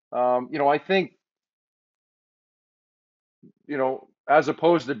 I think, as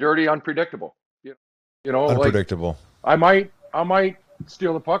opposed to dirty, unpredictable. Unpredictable. Like I might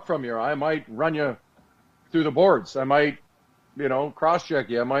steal the puck from you. I might run you through the boards. I might, cross check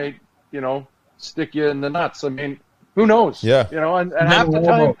you. I might, stick you in the nuts. I mean, who knows? Yeah. And half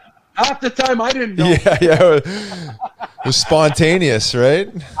the time I didn't know. Yeah. It was spontaneous, right?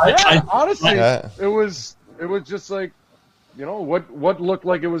 Honestly, it was just like, what looked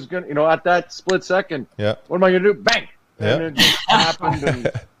like it was gonna, at that split second. Yeah. What am I gonna do? Bang! And it just happened.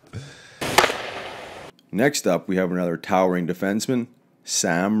 And Next up, we have another towering defenseman.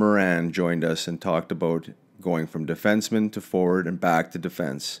 Sam Moran joined us and talked about going from defenseman to forward and back to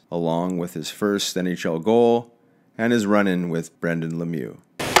defense, along with his first NHL goal and his run-in with Brendan Lemieux.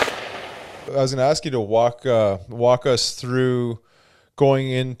 I was going to ask you to walk us through going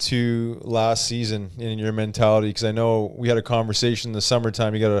into last season in your mentality, because I know we had a conversation in the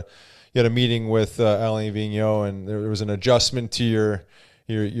summertime. You had a meeting with Alain Vigneault, and there was an adjustment to your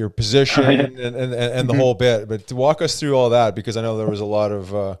position and the whole bit. But to walk us through all that, because I know there was a lot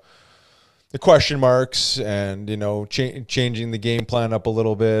of the question marks and changing the game plan up a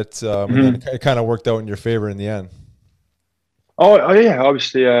little bit, and it kind of worked out in your favor in the end. Oh yeah,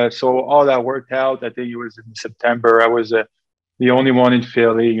 obviously. So all that worked out. I think it was in September. I was the only one in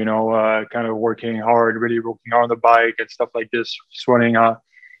Philly, kind of working hard, really working on the bike and stuff like this, sweating,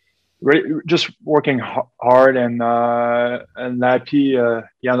 really just working hard. And Lappy,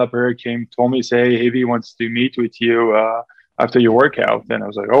 Jan Lapierre told me, say, hey, he wants to meet with you after your workout. And I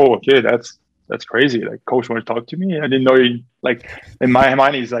was like, oh, okay, that's crazy. Like, coach want to talk to me? I didn't know in my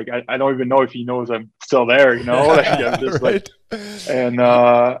mind, he's like, I don't even know if he knows I'm still there, Like, I'm just right. And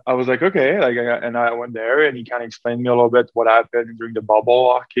I was like, okay, and I went there, and he kind of explained me a little bit what happened during the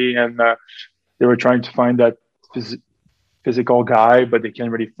bubble hockey, and they were trying to find that physical guy, but they can't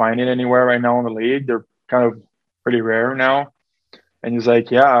really find it anywhere right now in the league. They're kind of pretty rare now. And he's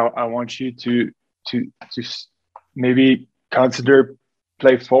like, yeah, I want you to maybe consider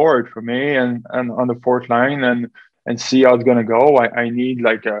play forward for me and on the fourth line and see how it's gonna go. I need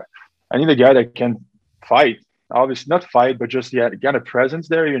a guy that can fight. Obviously not fight, but just get a presence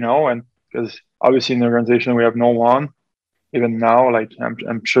there, and because obviously in the organization we have no one. Even now, like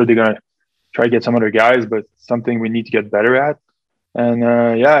I'm sure they're gonna try to get some other guys, but something we need to get better at. And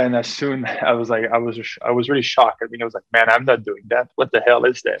and as soon I was really shocked. I think I was like, man, I'm not doing that. What the hell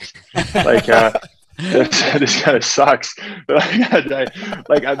is this? Like this kind of sucks.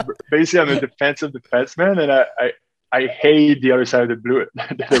 Basically I'm a defensive defenseman, and I hate the other side of the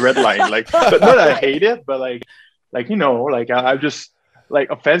red line. But not I hate it, but I just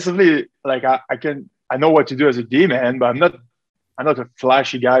offensively, I know what to do as a D man, but I'm not a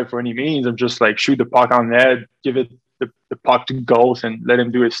flashy guy for any means. I'm just shoot the puck on net, give it the puck to goals, and let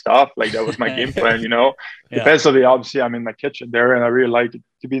him do his stuff. That was my game plan, Yeah. Defensively, obviously, I'm in my kitchen there, and I really like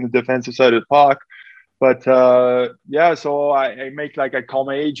to be in the defensive side of the puck. But so I call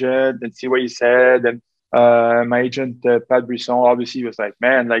my agent and see what he said, and my agent Pat Brisson obviously was like,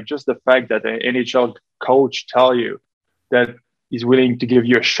 man, just the fact that an NHL coach tell you that he's willing to give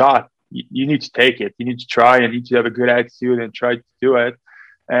you a shot, you need to take it. You need to try, and you need to have a good attitude and try to do it.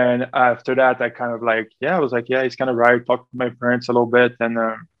 And after that, I kind of I was like, yeah, he's kind of right. Talked to my parents a little bit, and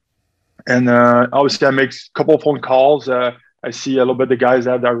obviously I make a couple of phone calls. I see a little bit the guys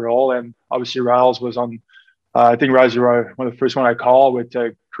that have that role, and obviously Riles was on. I think Riles was one of the first one I called with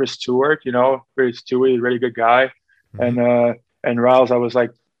Chris Stewart. Chris Stewart, a really good guy, and Riles, I was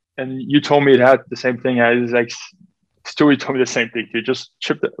like, and you told me that the same thing. I was like, Stewart told me the same thing. You just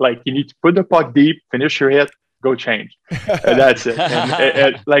chip it, you need to put the puck deep, finish your hit, go change. And that's it.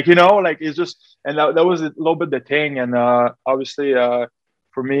 And it's just, and that was a little bit the thing. And obviously,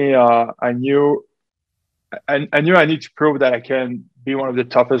 for me, I knew I need to prove that I can be one of the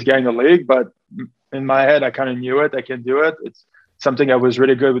toughest guys in the league. But in my head, I kind of knew it. I can do it. It's something I was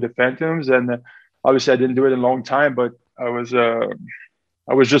really good with the Phantoms, and obviously I didn't do it in a long time, but I was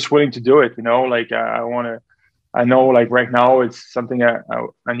just willing to do it. I know right now it's something I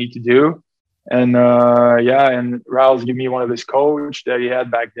need to do. And and Riles gave me one of his coach that he had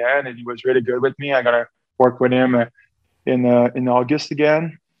back then, and he was really good with me. I got to work with him in August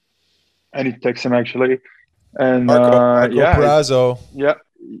again. I need to text him actually. And Marco Perazzo.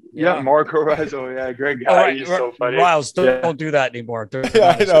 Yeah, Marco Razzo, yeah, great guy. He's so funny. Riles, don't do that anymore.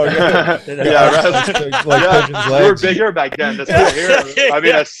 Yeah, I know. You were bigger back then. That's what I hear. I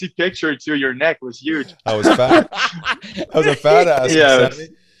mean, I see picture too. Your neck was huge. I was fat. I was a fat ass. Yeah.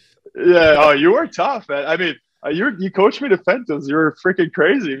 Oh, you were tough, man. I mean, you coached me to Phantoms. You were freaking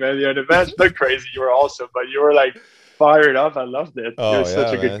crazy, man. The event, not crazy. You were awesome, but you were like fired up. I loved it. You're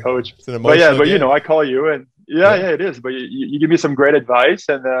such a good coach. But you know, I call you and yeah, it is. But you give me some great advice,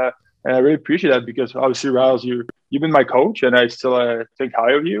 and I really appreciate that because obviously, Riles, you've been my coach, and I still think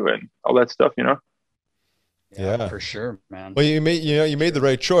high of you and all that stuff. You know. Yeah, for sure, man. Well, you made the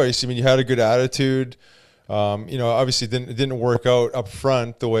right choice. I mean, you had a good attitude. Obviously it didn't work out up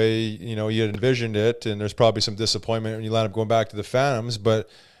front the way, you had envisioned it. And there's probably some disappointment when you land up going back to the Phantoms, but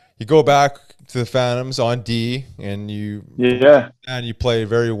you go back to the Phantoms on D and you play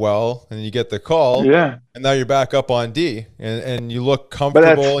very well and you get the call. Yeah. And now you're back up on D and you look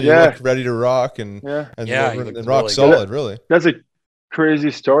comfortable and you look ready to rock and rock really solid, really. That's a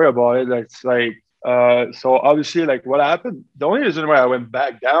crazy story about it. That's like, so obviously, like what happened, the only reason why I went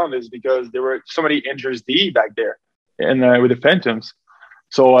back down is because there were so many injuries D back there and with the Phantoms.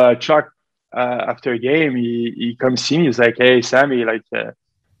 So Chuck, after a game, he comes see me. He's like, "Hey, Sammy, like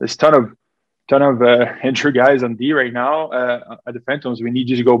there's ton of injured guys on D right now at the Phantoms. We need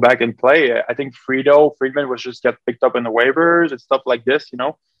you to go back and play." I think Friedman was just get picked up in the waivers and stuff like this,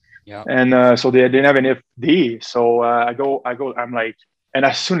 Yeah. And so they didn't have enough D. So I go. I'm like, and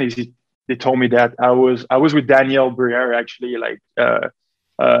as soon as they told me that, I was with Daniel Briere actually, like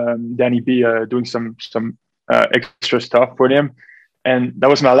Danny B, doing some extra stuff for him, and that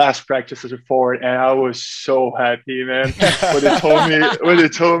was my last practice as a forward, and I was so happy, man. when they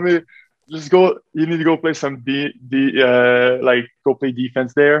told me, just go, you need to go play some go play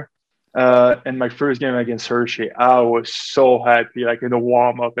defense there. And my first game against Hershey, I was so happy, like in the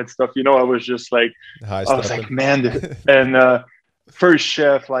warm up and stuff. I was just like, I was like, man, and. First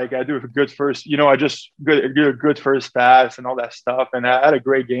shift, like I do a good first, I just do a good first pass and all that stuff. And I had a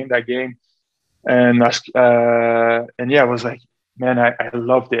great game that game. And I was like, man, I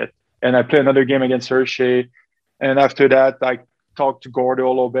loved it. And I played another game against Hershey. And after that, I talked to Gordo a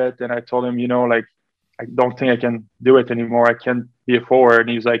little bit and I told him, like, I don't think I can do it anymore. I can't be a forward.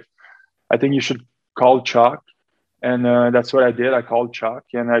 And he's like, I think you should call Chuck. And that's what I did. I called Chuck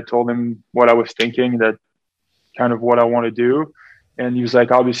and I told him what I was thinking, that kind of what I want to do. And he was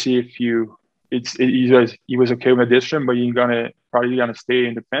like, obviously, if he was okay with the decision, but you're probably gonna stay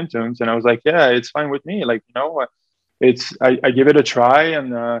in the Phantoms. And I was like, yeah, it's fine with me. Like, I give it a try,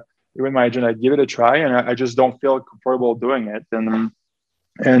 and even my agent, I give it a try, and I just don't feel comfortable doing it. And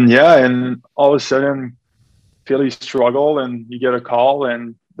all of a sudden, Philly struggle, and you get a call,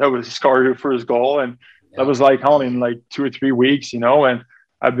 and that was scored for his goal, and that was like only in like 2 or 3 weeks, and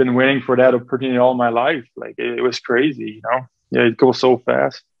I've been waiting for that opportunity all my life. Like it was crazy, Yeah, it goes so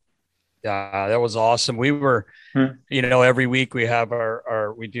fast. Yeah, that was awesome. We were, every week we have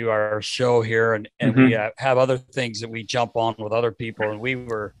we do our show here, and we have other things that we jump on with other people, and we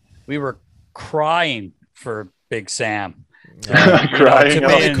were crying for Big Sam.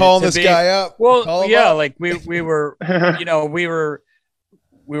 Crying, calling this guy up. Well, yeah, like we were,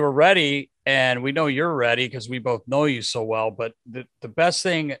 we were ready, and we know you're ready because we both know you so well. But the best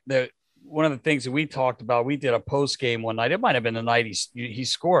thing one of the things that we talked about, we did a post game one night. It might have been the night he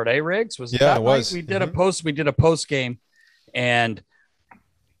scored, Riggs? Was it that it was. Night? We did a post game, and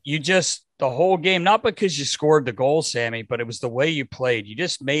you just the whole game, not because you scored the goal, Sammy, but it was the way you played. You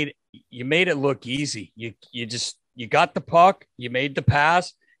just made it look easy. You got the puck, you made the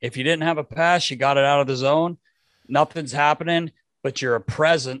pass. If you didn't have a pass, you got it out of the zone. Nothing's happening, but you're a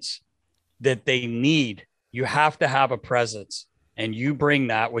presence that they need. You have to have a presence. And you bring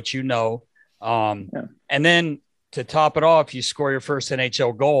that, which and then to top it off, you score your first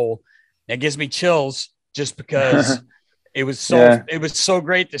NHL goal. It gives me chills just because it was so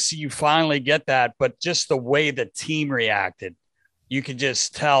great to see you finally get that. But just the way the team reacted, you could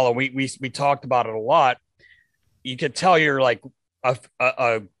just tell. And we talked about it a lot. You could tell you're like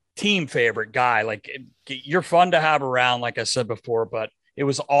a team favorite guy. Like you're fun to have around, like I said before. But it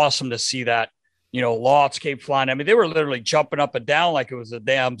was awesome to see that. Lots came flying. I mean, they were literally jumping up and down like it was a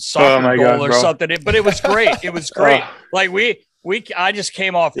damn soccer goal or something. But it was great. It was great. Like I just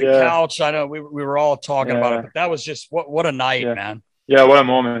came off the couch. I know we were all talking about it, but that was just what a night, man. Yeah, what a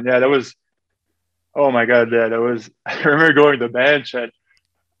moment. Yeah, that was. Oh my God, yeah, that was. I remember going to the bench and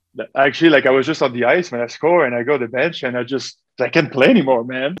actually, like I was just on the ice when I scored, and I go to the bench and I just I can't play anymore,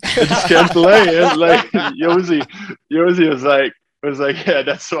 man. I just can't play. And like Yossi was like, yeah,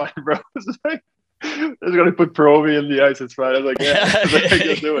 that's fine, bro. It's like, I was gonna put Provi in the ice. It's fine. I was like, yeah, I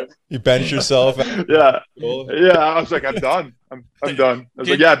can do it. You bench yourself. Yeah. I was like, I'm done. I'm done. I was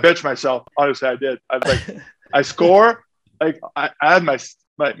like, yeah, I bench myself. Honestly, I did. I was like, I score. Like I had my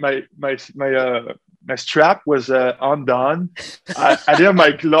strap was undone. I didn't have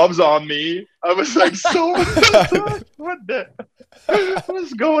my gloves on me. I was like, so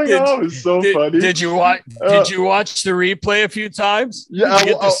what's going on? It was so funny. Did you watch the replay a few times? Yeah,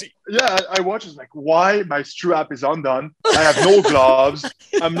 I watched. It's like, why my strap is undone? I have no gloves.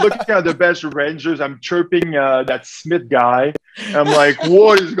 I'm looking at the bench of Rangers. I'm chirping that Smith guy. I'm like,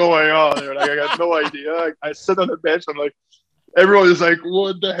 what is going on? They're like, I got no idea. I sit on the bench. I'm like, everyone is like,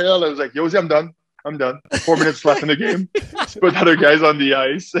 what the hell? I was like, Yossi, I'm done. 4 minutes left in the game. Put other guys on the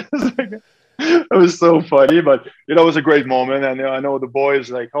ice. It was so funny, but it was a great moment. And I know the boys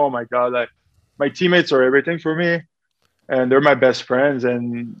like, oh my God, like my teammates are everything for me, and they're my best friends.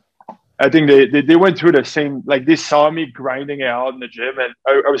 And I think they went through the same. Like they saw me grinding it out in the gym, and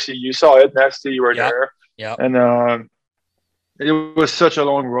obviously you saw it, Nasty. You were there. Yeah. And it was such a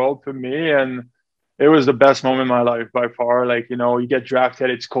long road for me, and it was the best moment in my life by far. Like, you get drafted,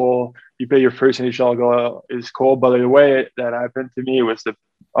 it's cool. You play your first NHL goal, it's cool. But the way that happened to me was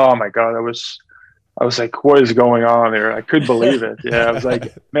oh my God, I was like, what is going on here? I couldn't believe it. Yeah, I was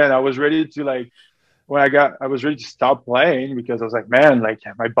like, man, I was ready to I was ready to stop playing because I was like, man, like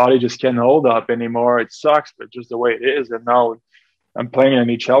my body just can't hold up anymore. It sucks, but just the way it is. And now I'm playing in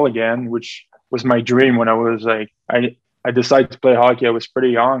NHL again, which was my dream when I was like, I decided to play hockey. I was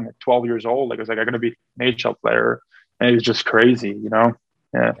pretty young, at 12 years old. Like I was like, I'm going to be an NHL player. And it was just crazy,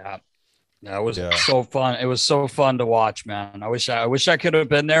 Yeah. No, it was so fun. It was so fun to watch, man. I wish I could have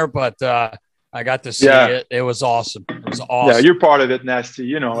been there, but I got to see it. It was awesome. It was awesome. Yeah, you're part of it, Nasty.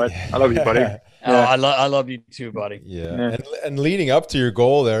 You know it. I love you, buddy. I love you too, buddy. Yeah. And leading up to your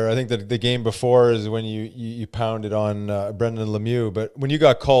goal there, I think that the game before is when you pounded on Brendan Lemieux. But when you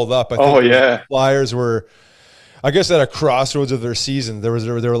got called up, I think the Flyers were, I guess, at a crossroads of their season. They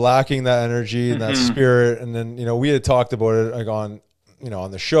were lacking that energy and that spirit. And then we had talked about it like on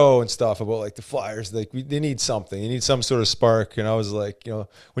the show and stuff about like the Flyers, like they need something. You need some sort of spark. And I was like,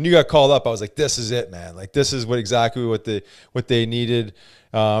 when you got called up, I was like, this is it, man. Like this is exactly what they needed.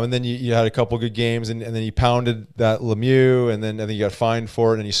 And then you had a couple good games, and then you pounded that Lemieux, and then I think you got fined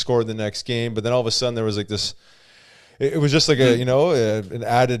for it, and you scored the next game. But then all of a sudden there was like this. It was just like an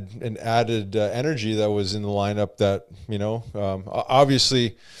added energy that was in the lineup that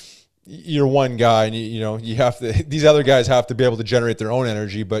obviously. You're one guy, and you have to. These other guys have to be able to generate their own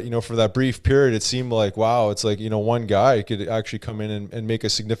energy. But for that brief period, it seemed like wow, it's like one guy could actually come in and make a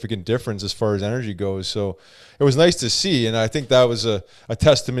significant difference as far as energy goes. So it was nice to see, and I think that was a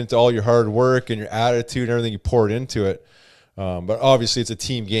testament to all your hard work and your attitude and everything you poured into it. But obviously, it's a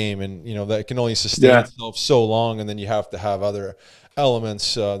team game, and that can only sustain itself so long, and then you have to have other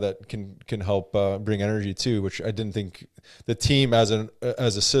elements that can help bring energy too, which I didn't think the team as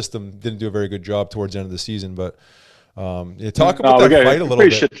a system didn't do a very good job towards the end of the season. But talk about that fight a little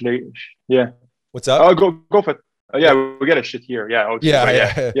bit. Yeah. What's that? Oh, go for it. We got a shit here. Yeah. Okay.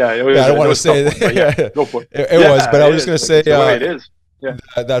 I don't want to say that. Go for it. It was, but I was just going to say it is. Yeah.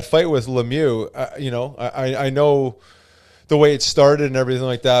 That fight with Lemieux, I know the way it started and everything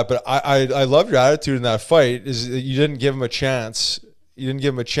like that, but I love your attitude in that fight. Is that you didn't give him a chance. You didn't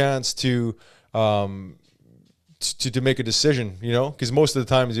give him a chance to make a decision, because most of the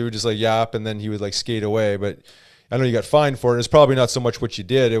times he would just like yap and then he would like skate away. But I know you got fined for it. It's probably not so much what you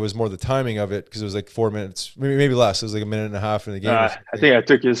did. It was more the timing of it, because it was like 4 minutes, maybe less. It was like a minute and a half in the game. I think I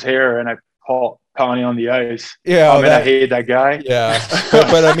took his hair and I pounding on the ice. Yeah. I hate that guy. Yeah.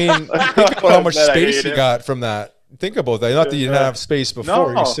 but I mean, think about how much space you got from that. Think about that. Not that you didn't have space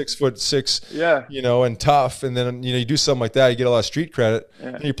before. You're 6'6", and tough. And then, you do something like that, you get a lot of street credit. Yeah.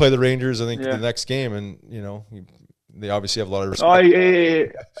 And you play the Rangers, I think, the next game. And, they obviously have a lot of respect.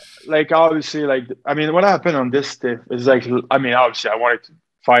 Obviously, what happened on this stiff is obviously I wanted to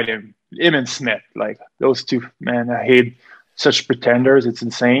fight him and Smith. Like, those two, man, I hate such pretenders. It's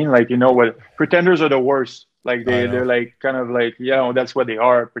insane. What pretenders are the worst. Like, they're like, kind of like, that's what they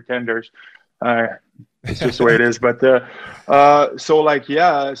are, pretenders. It's just the way it is. But so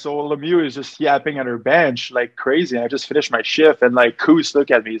Lemieux is just yapping at her bench like crazy. I just finished my shift, and like Coos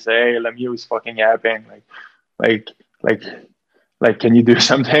look at me and say, "Hey, Lemieux is fucking yapping. Like, can you do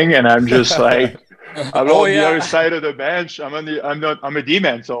something?" And I'm just like, I'm on the other side of the bench. I'm a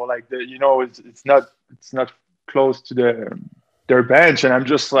D-man, so like it's not close to their bench, and I'm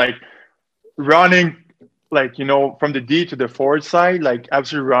just like running like, you know, from the D to the forward side, like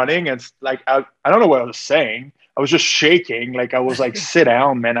absolutely running. And it's like, I don't know what I was saying. I was just shaking. Like I was like, sit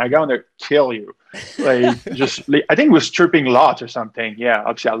down, man. I got to kill you. Like just, I think it was chirping lots or something. Yeah.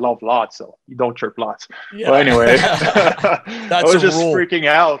 Obviously I love lots. So you don't chirp lots. Yeah. But anyway, I was just freaking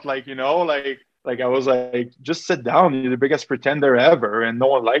out. Like, you know, like I was like, just sit down. You're the biggest pretender ever, and no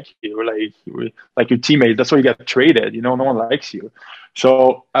one likes you. Like your teammates. That's why you got traded. You know, no one likes you.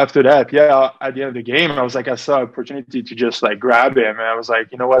 So after that, yeah, at the end of the game, I was like, I saw an opportunity to just like grab him, and I was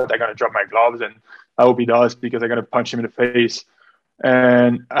like, you know what? I'm gonna drop my gloves, and I hope he does because I'm gonna punch him in the face.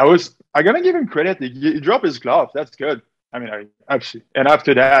 And I gotta give him credit. He dropped his glove. That's good. I mean, I actually. And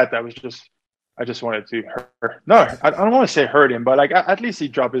after that, I just wanted to hurt. No, I don't want to say hurt him, but like at least he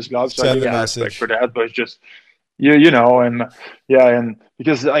dropped his gloves. So I think I respect for that. But it's just, you know, and yeah, and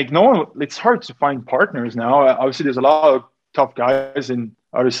because like no one, it's hard to find partners now. Obviously, there's a lot of tough guys in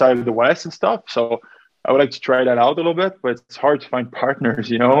other side of the West and stuff. So I would like to try that out a little bit, but it's hard to find partners.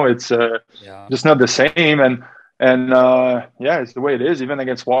 You know, it's just not the same. And yeah, it's the way it is. Even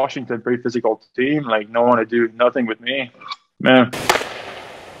against Washington, pretty physical team. Like no one to do nothing with me, man.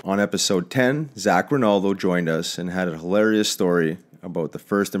 On episode 10, Zach Ronaldo joined us and had a hilarious story about the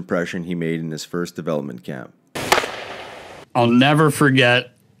first impression he made in his first development camp. I'll never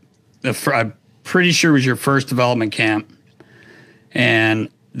forget, I'm pretty sure it was your first development camp, and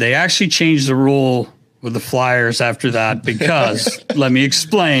they actually changed the rule with the Flyers after that because, let me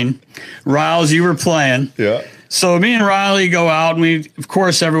explain, Riles, you were playing. Yeah. So me and Riley go out, and of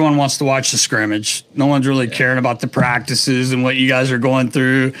course, everyone wants to watch the scrimmage. No one's really caring about the practices and what you guys are going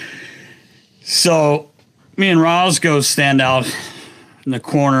through. So me and Riles go stand out in the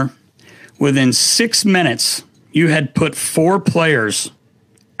corner. Within 6 minutes, you had put 4 players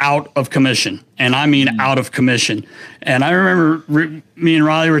out of commission, and I mean out of commission. And I remember me and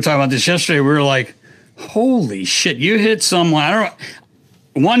Riley were talking about this yesterday. We were like, holy shit, you hit someone. I don't know.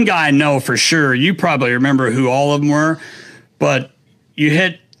 One guy I know for sure, you probably remember who all of them were, but you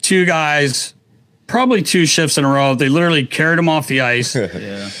hit 2 guys, probably 2 shifts in a row. They literally carried them off the ice.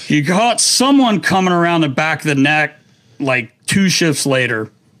 Yeah. You caught someone coming around the back of the neck like 2 shifts later,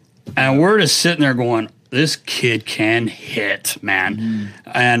 and we're just sitting there going, this kid can hit, man.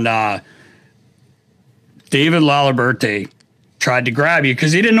 Mm-hmm. And David Laliberte tried to grab you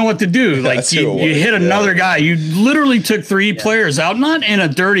because he didn't know what to do. Like you hit another guy. You literally took 3 players out, not in a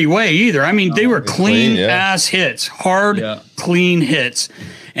dirty way either. I mean, they were clean ass hits, hard, clean hits.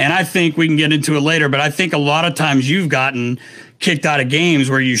 And I think we can get into it later, but I think a lot of times you've gotten kicked out of games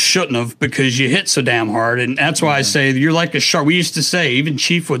where you shouldn't have because you hit so damn hard. And that's why I say you're like a shark. We used to say, even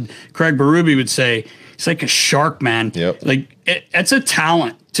Craig Berube would say, he's like a shark, man. Yep. Like it's a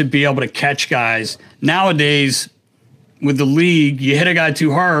talent to be able to catch guys. Nowadays, with the league, you hit a guy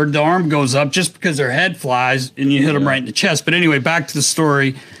too hard, the arm goes up just because their head flies and you hit him right in the chest. But anyway, back to the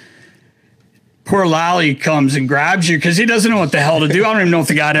story. Poor Lally comes and grabs you because he doesn't know what the hell to do. I don't even know if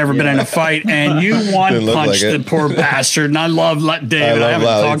the guy had ever been in a fight. And you one-punched the poor bastard. And I love David. I haven't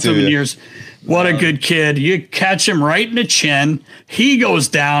talked to him in years. What a good kid. You catch him right in the chin. He goes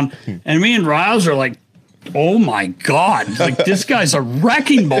down. And me and Riles are like, oh, my God. Like, this guy's a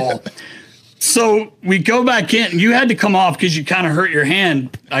wrecking ball. So we go back in. You had to come off because you kind of hurt your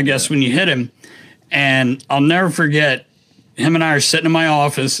hand, I guess, when you hit him. And I'll never forget, him and I are sitting in my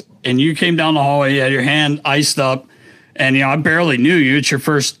office, and you came down the hallway. You had your hand iced up, and I barely knew you. It's your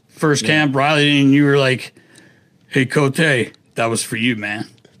first camp, Riley, and you were like, "Hey, Cote, that was for you, man."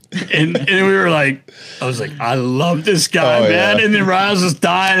 And we were like, I was like, I love this guy, man. Yeah. And then Riles was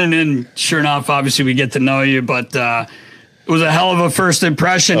dying, and then sure enough, obviously we get to know you, but it was a hell of a first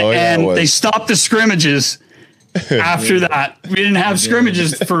impression, and they stopped the scrimmages after that. We didn't have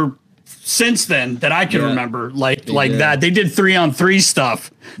scrimmages for since then that I can remember like that. They did 3-on-3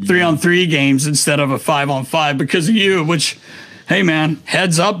 stuff, 3-on-3 games instead of a 5-on-5 because of you, which, hey, man,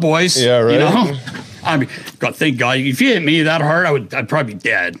 heads up, boys. Yeah, right. You know? I mean, God, thank God. If you hit me that hard, I'd probably be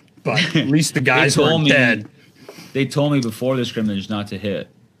dead. But at least the guys were dead. They told me before the scrimmage not to hit.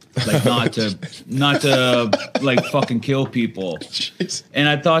 Like not to like fucking kill people. Jeez. And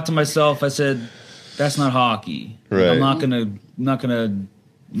I thought to myself, I said, that's not hockey. Right. I'm not gonna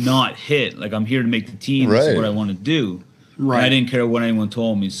not hit. Like, I'm here to make the team. Right. This is what I want to do. Right. And I didn't care what anyone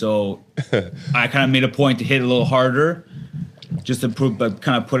told me. So I kind of made a point to hit a little harder, just to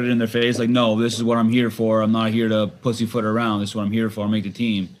kind of put it in their face. Like, no, this is what I'm here for. I'm not here to pussyfoot around. This is what I'm here for. I'll make the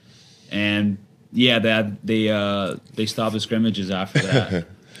team. And yeah, they stopped the scrimmages after that.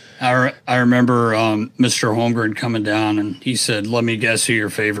 I remember Mr. Holmgren coming down, and he said, "Let me guess who your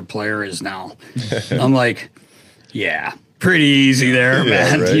favorite player is now." I'm like, yeah. pretty easy there, Yeah,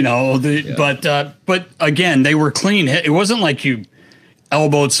 man. right. You know, but again, they were clean hit. It wasn't like you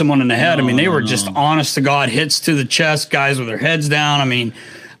elbowed someone in the head. I mean, they were just honest to God hits to the chest, guys with their heads down. I mean,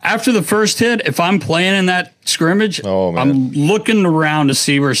 after the first hit, if I'm playing in that scrimmage, I'm looking around to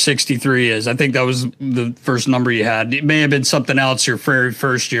see where 63 is. I think that was the first number you had. It may have been something else your very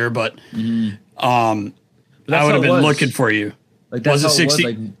first year, but I would have been looking for you. Like that's was it 60?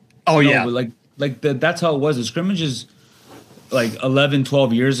 Like, oh, no, yeah. That's how it was. The scrimmages, like 11,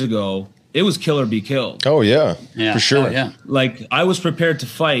 12 years ago, it was kill or be killed. Oh, yeah. For sure. Oh, yeah. Like, I was prepared to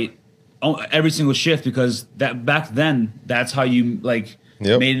fight every single shift because that back then, that's how you, like,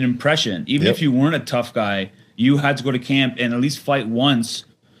 made an impression. Even if you weren't a tough guy, you had to go to camp and at least fight once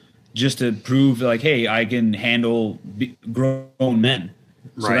just to prove, like, hey, I can handle grown men.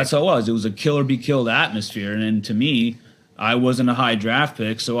 So that's how it was. It was a kill or be killed atmosphere. And then to me, I wasn't a high draft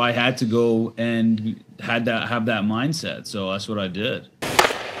pick, so I had to go and have that mindset. So that's what I did.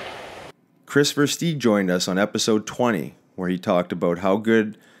 Chris Versteeg joined us on episode 20, where he talked about how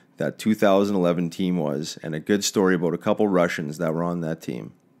good that 2011 team was and a good story about a couple Russians that were on that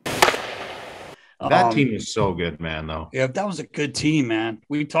team. That team was so good, man, though. Yeah, that was a good team, man.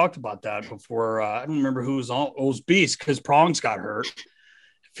 We talked about that before. I don't remember who was on. It was Beast because Prongs got hurt.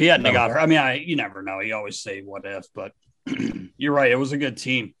 If he hadn't got hurt, I mean, you never know. You always say what if, but you're right. It was a good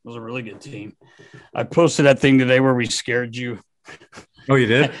team. It was a really good team. I posted that thing today where we scared you. Oh, you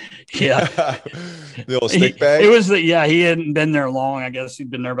did? Yeah. The old stick bag? It was he hadn't been there long. I guess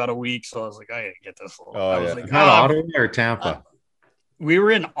he'd been there about a week. So I was like, I gotta get this. I was like, Ottawa or Tampa? We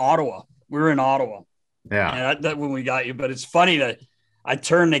were in Ottawa. Yeah. And that when we got you. But it's funny that I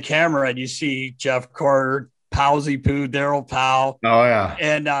turned the camera and you see Jeff Carter, Powsy Poo, Daryl Powell. Oh, yeah.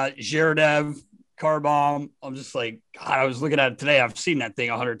 And Zherdev, Carbomb. I'm just like, God, I was looking at it today. I've seen that thing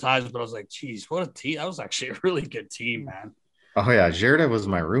 100 times, but I was like, geez, what a team. That was actually a really good team, man. Oh, yeah. Zherdev was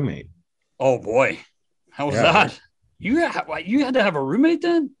my roommate. Oh, boy. How was that? You had to have a roommate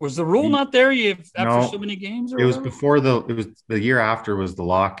then? Was the rule not there after so many games? Or it was whatever? it was the year after was the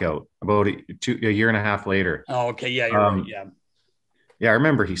lockout, about a year and a half later. Oh, okay. Yeah, you're right. Yeah. Yeah, I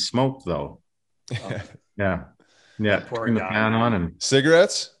remember he smoked, though. Oh. Yeah. Turn the fan on and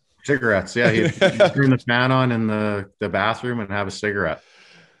cigarettes. Yeah, he'd turn the fan on in the bathroom and have a cigarette.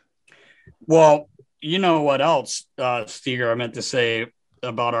 Well, you know what else, Steger, I meant to say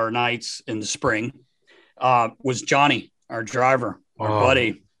about our nights in the spring was Johnny, our driver, our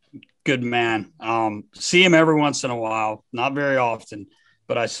buddy, good man. See him every once in a while, not very often,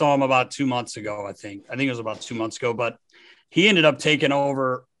 but I saw him about 2 months ago, I think it was about 2 months ago, but he ended up taking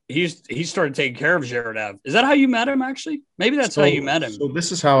over. He started taking care of Zherdev. Is that how you met him, actually? Maybe that's how you met him. So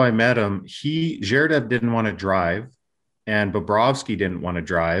this is how I met him. Zherdev didn't want to drive, and Bobrovsky didn't want to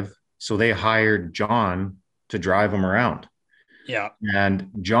drive, so they hired John to drive him around. Yeah. And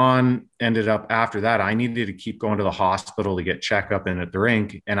John ended up, after that, I needed to keep going to the hospital to get checkup in at the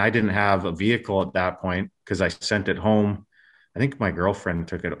rink, and I didn't have a vehicle at that point because I sent it home. I think my girlfriend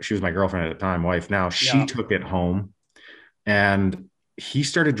took it. She was my girlfriend at the time, wife now. She took it home, and he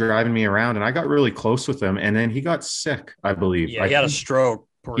started driving me around, and I got really close with him. And then he got sick, I believe. Yeah, he had a stroke.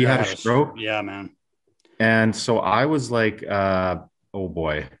 He had a stroke. Yeah, man. And so I was like, oh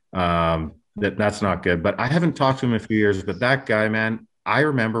boy, that's not good. But I haven't talked to him in a few years. But that guy, man, I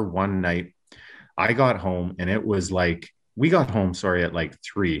remember one night I got home, and it was like, we got home, at like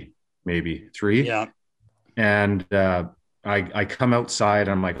 3. Yeah. And I come outside,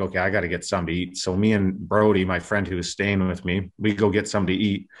 and I'm like, okay, I got to get something to eat. So me and Brody, my friend who was staying with me, we go get something to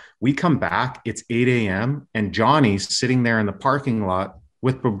eat. We come back, it's 8 a.m. and Johnny's sitting there in the parking lot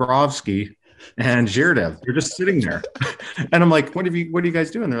with Bobrovsky and Zherdev. They're just sitting there. And I'm like, what are you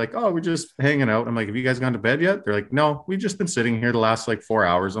guys doing? They're like, oh, we're just hanging out. I'm like, have you guys gone to bed yet? They're like, no, we've just been sitting here the last like 4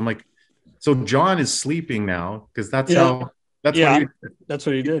 hours. I'm like, so John is sleeping now because that's what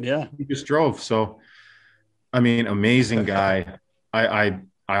he did. Yeah. He just drove. So, I mean, amazing guy. I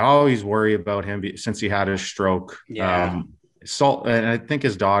always worry about him since he had his stroke. Yeah. And I think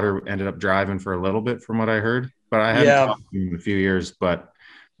his daughter ended up driving for a little bit from what I heard, but I haven't talked to him in a few years. But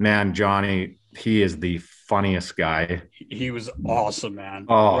man, Johnny, he is the funniest guy. He was awesome, man.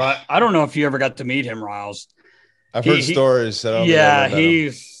 Oh, I don't know if you ever got to meet him, Riles. I've heard stories.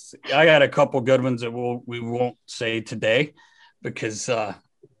 I got a couple good ones that we won't say today because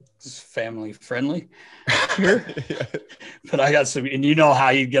it's family friendly here. But I got some, and you know how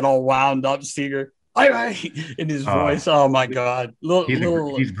you get all wound up, Steger. In his voice. Oh my God.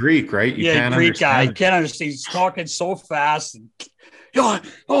 He's Greek, right? Greek guy. You can't understand. He's talking so fast. And,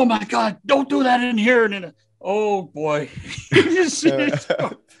 oh my God, don't do that in here. And then, oh boy.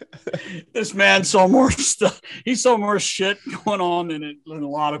 This man saw more stuff. He saw more shit going on than a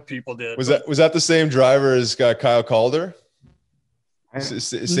lot of people did. Was that the same driver as Kyle Calder?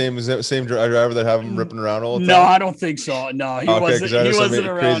 Same driver that have him ripping around all the time? No, I don't think so. No, he wasn't. He wasn't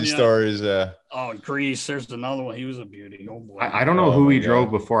around. Crazy stories. Yeah. Oh, Greece. There's another one. He was a beauty. Oh boy. I don't know who he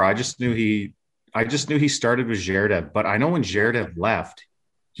drove before. I just knew he started with Zherdev, but I know when Zherdev left,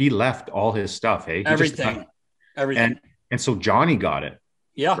 he left all his stuff. Hey, everything. And so Johnny got it.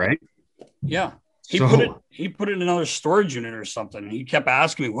 Yeah. Right. Yeah. He put it in another storage unit or something. And he kept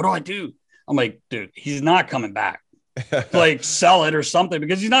asking me, "What do I do?" I'm like, "Dude, he's not coming back. Like, sell it or something,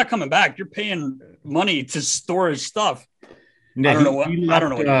 because he's not coming back. You're paying money to store his stuff." I don't know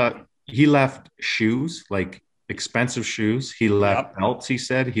what. He left shoes, like expensive shoes. He left belts. He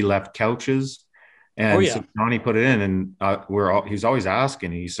said he left couches, and so Johnny put it in. And he's always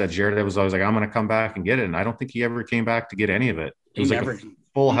asking. He said Jared was always like, "I'm going to come back and get it." And I don't think he ever came back to get any of it. It was like a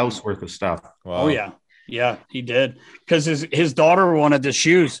full house worth of stuff. Wow. Oh yeah, he did, because his daughter wanted the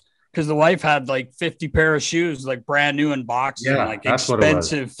shoes. Because the wife had like 50 pair of shoes, like brand new in boxes, and like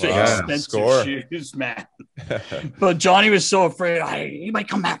expensive shoes, man. But Johnny was so afraid, he might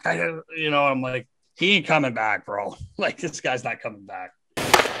come back. I'm like, he ain't coming back, bro. Like, this guy's not coming back.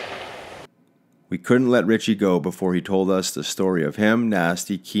 We couldn't let Richie go before he told us the story of him,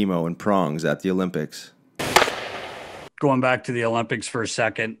 Nasty, Chemo, and Prongs at the Olympics. Going back to the Olympics for a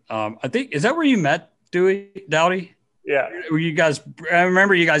second, I think, is that where you met Dowdy? Yeah. Were you guys? I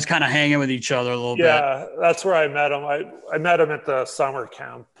remember you guys kind of hanging with each other a little bit. Yeah, that's where I met him. I met him at the summer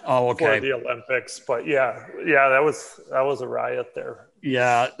camp. Oh, okay. For the Olympics, but yeah, that was a riot there.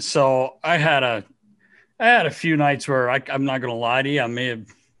 Yeah. So I had a few nights where I'm not going to lie to you. I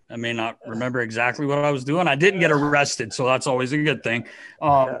may not remember exactly what I was doing. I didn't get arrested, so that's always a good thing.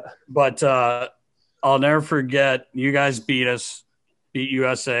 But I'll never forget. You guys beat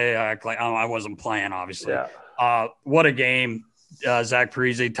USA. I wasn't playing, obviously. Yeah. What a game. Zach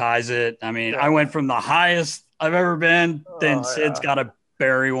Parise ties it. I mean, I went from the highest I've ever been. Then Sid's got to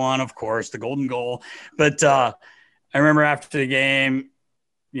bury one, of course, the golden goal. But I remember after the game,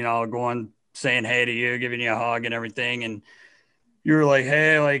 going, saying hey to you, giving you a hug and everything. And you were like,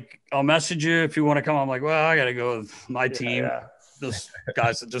 hey, like, I'll message you if you want to come. I'm like, well, I got to go with my team. Yeah. Those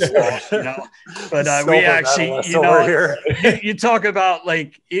guys that just lost, But we actually, you talk about,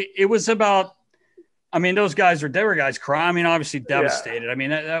 like, it was about, I mean, those guys they were guys crying. I mean, obviously devastated. I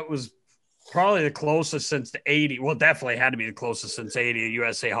mean, that was probably the closest since the 80. Well, definitely had to be the closest since 80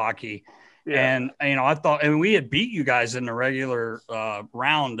 USA hockey. Yeah. And, I thought, and we had beat you guys in the regular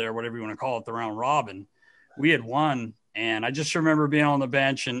round there, whatever you want to call it, the round robin. We had won. And I just remember being on the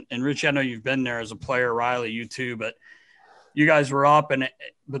bench, and Richie, I know you've been there as a player, Riley, you too, but you guys were up,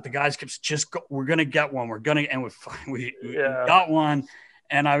 but the guys kept we're going to get one. We're going to, and we got one.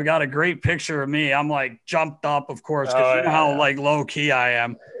 And I've got a great picture of me. I'm like jumped up, of course, because you know how like low key I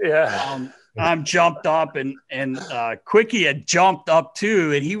am. Yeah. I'm jumped up, and Quickie had jumped up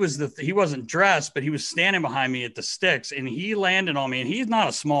too, and he wasn't dressed, but he was standing behind me at the sticks, and he landed on me, and he's not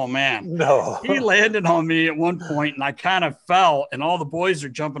a small man. No. He landed on me at one point, and I kind of fell, and all the boys are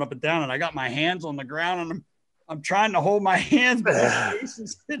jumping up and down, and I got my hands on the ground, and I'm trying to hold my hands, but my face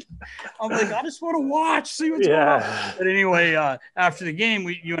is I'm like, I just want to watch, see what's going on. But anyway, after the game,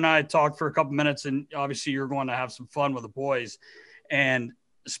 you and I talked for a couple minutes, and obviously you're going to have some fun with the boys. And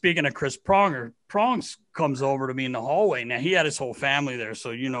speaking of Chris Pronger, Prongs comes over to me in the hallway. Now, he had his whole family there,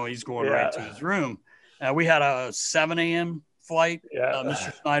 so he's going right to his room. We had a 7 a.m. flight,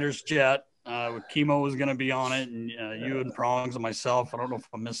 Mr. Snyder's jet. Chemo was going to be on it, and you and Prongs and myself. I don't know if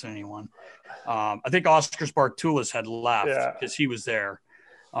I'm missing anyone. I think Oscar Spartulis had left because he was there.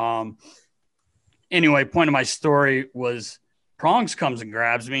 Anyway, point of my story was Prongs comes and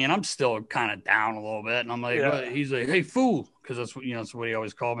grabs me, and I'm still kind of down a little bit. And I'm like, he's like, hey, fool, because that's what that's what he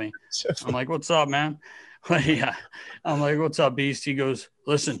always called me. I'm like, what's up, man? I'm like, what's up, Beast? He goes,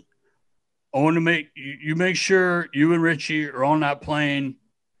 listen, I want to make sure you and Richie are on that plane,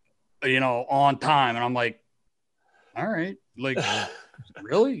 on time. And I'm like, all right, like,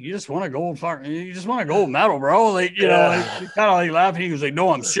 really? You just want a gold medal, bro? Like, kind of like laughing. He was like,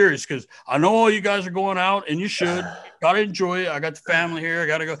 no, I'm serious, because I know all you guys are going out, and you should. Got to enjoy it. I got the family here. I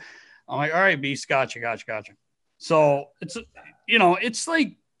got to go. I'm like, all right, Beast, gotcha. So it's, it's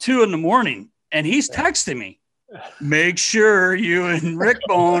like 2 a.m, and he's texting me, make sure you and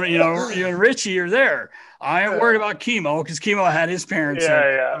Rickbone, you and Richie are there. I ain't worried about Chemo, because Chemo had his parents,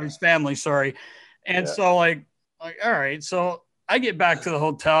 his family, sorry. And so like, all right. So I get back to the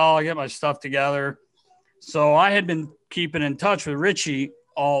hotel. I get my stuff together. So I had been keeping in touch with Richie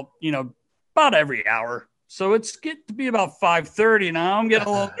all, about every hour. So it's getting to be about 5:30 now. I'm getting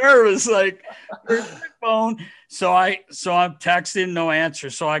a little nervous. Like, where's your phone? So I'm texting, no answer.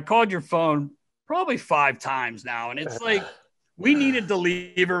 So I called your phone probably 5 times now, and it's like we needed to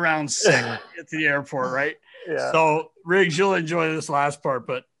leave around 6 to get to the airport, right? Yeah. So Riggs, you'll enjoy this last part,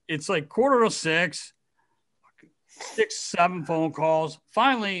 but it's like 5:45, 6, 7 phone calls.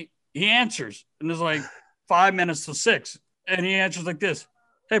 Finally, he answers, and there's like 5 minutes to 6, and he answers like this: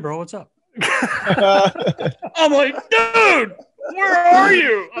 "Hey, bro, what's up?" I'm like, "Dude, where are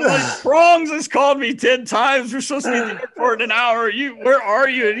you?" I'm like, "Prongs has called me 10 times. We're supposed to be at the airport in an hour. Where are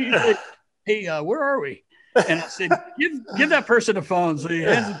you?" And he's like, "Hey, where are we?" And I said, give that person a phone. So he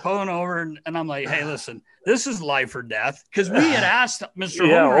hands the phone over, and I'm like, "Hey, listen, this is life or death." Because we had asked Mr.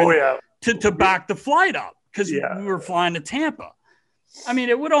 Holmgren to back the flight up because we were flying to Tampa. I mean,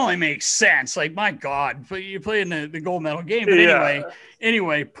 it would only make sense. Like, my God, but you play in the gold medal game. But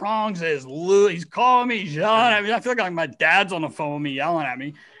anyway, Prongs he's calling me, he's yelling at me. I feel like my dad's on the phone with me yelling at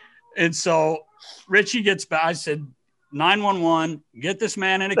me. And so Richie gets back. I said, 911, get this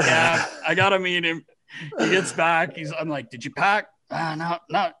man in a cab. I got to meet him. He gets back. I'm like, "Did you pack?" No,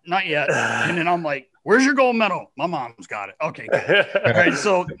 not yet. And then I'm like, "Where's your gold medal?" "My mom's got it." "Okay, good." All right.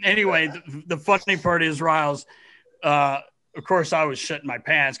 So anyway, the funny part is, Riles, of course, I was shitting my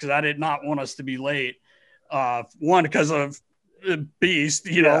pants because I did not want us to be late. One, because of Beast,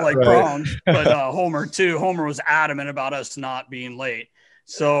 Prongs, but Homer too. Homer was adamant about us not being late.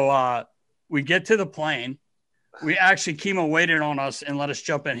 So we get to the plane. We actually, Kimo waited on us and let us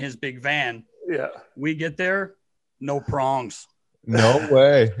jump in his big van. Yeah. We get there, no Prongs. No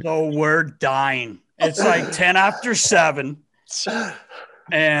way. So we're dying. It's like 10 after 7.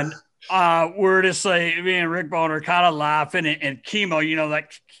 And we're just like, me and Rick Bone are kind of laughing, and Kimo, he's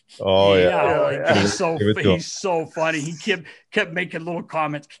so funny. He kept making little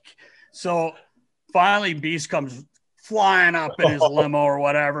comments. So finally Beast comes flying up in his limo or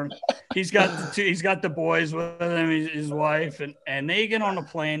whatever. He's got the boys with him, his wife, and they get on the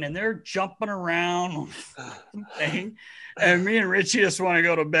plane and they're jumping around thing. And me and Richie just want to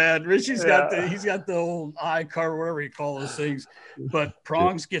go to bed. Richie's got the old iCar, whatever you call those things. But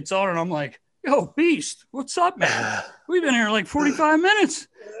Prongs gets on, and I'm like, "Yo, Beast, what's up, man? We've been here like 45 minutes.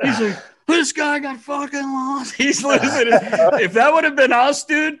 He's like, "This guy got fucking lost. He's losing it." If that would have been us,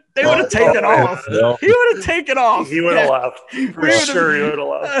 dude, they would have taken off. He would have taken off. He would have left. For sure, he would have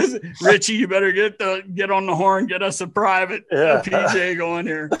left. Richie, you better get on the horn, get us a private PJ going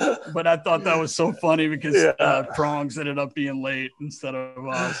here. But I thought that was so funny because Prongs ended up being late instead of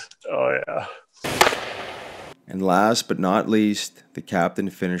us. Oh, yeah. And last but not least, the captain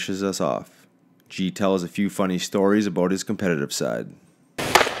finishes us off. G tells a few funny stories about his competitive side.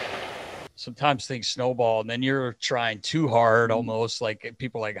 Sometimes things snowball, and then you're trying too hard, almost like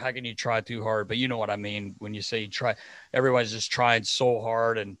people are like, "How can you try too hard?" But you know what I mean when you say you try. Everyone's just trying so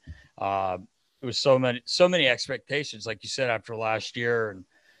hard, and it was so many expectations, like you said, after last year,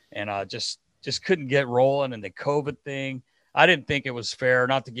 and just couldn't get rolling. And the COVID thing, I didn't think it was fair.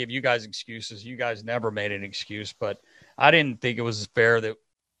 Not to give you guys excuses, you guys never made an excuse, but I didn't think it was fair that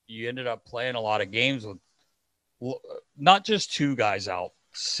you ended up playing a lot of games with not just 2 guys out,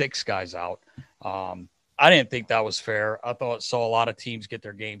 6 guys out. I didn't think that was fair. I saw a lot of teams get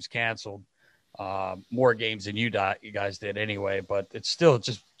their games canceled, more games than you guys did anyway. But it's still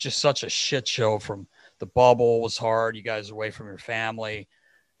just such a shit show. From the bubble was hard. You guys are away from your family,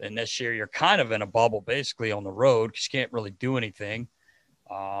 and this year you're kind of in a bubble, basically on the road because you can't really do anything.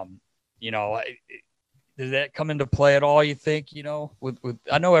 Did that come into play at all, you think? With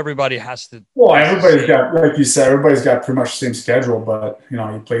I know everybody has to. Well, everybody's got, like you said, everybody's got pretty much the same schedule, but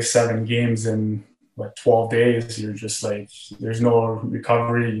you play 7 games in 12 days. You're just like, there's no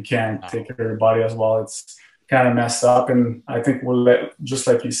recovery. You can't take care of your body as well. It's kind of messed up. And I think just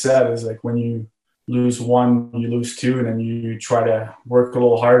like you said, is like when you lose 1, you lose 2, and then you try to work a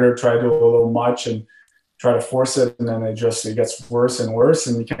little harder, try to do a little much, and try to force it, and then it gets worse and worse,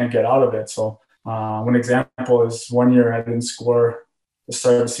 and you can't get out of it. So. One example is 1 year I didn't score the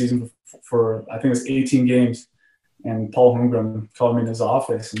start of the season for I think it was 18 games, and Paul Holmgren called me in his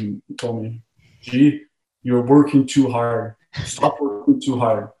office and told me, "Gee, you're working too hard. Stop working too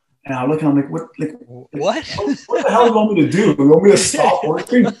hard." And I look and I'm like, "What? What the hell do you want me to do? You want me to stop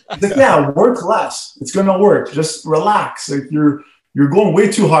working?" He's like, "Yeah, work less. It's gonna work. Just relax. Like you're going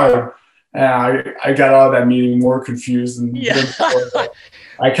way too hard." And I got out of that meeting more confused and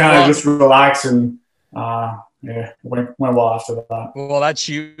I kind of just relaxed and went well after that. Well, that's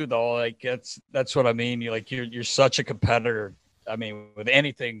you though. Like that's what I mean. You're such a competitor. I mean, with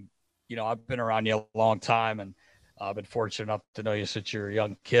anything, I've been around you a long time, and I've been fortunate enough to know you since you're a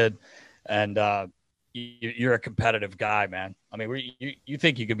young kid. And you're a competitive guy, man. I mean, you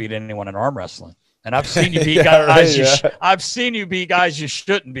think you could beat anyone in arm wrestling, and I've seen you beat guys. I've seen you beat guys you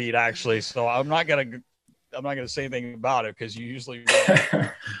shouldn't beat, actually. So I'm not gonna say anything about it because you usually win.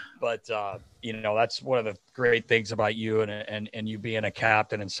 But you know, that's one of the great things about you and you being a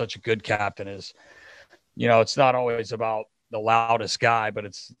captain, and such a good captain is, you know, it's not always about the loudest guy, but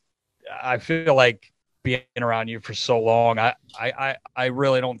I feel like being around you for so long, I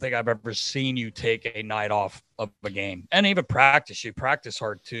really don't think I've ever seen you take a night off of a game. And even practice. You practice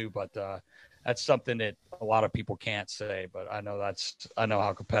hard too, but that's something that a lot of people can't say. But I know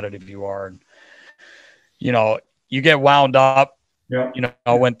how competitive you are, and you know, you get wound up, you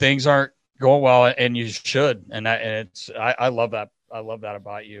know, when things aren't going well, and you should. And I love that. I love that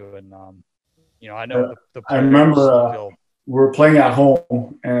about you. And you know, I know I remember we were playing at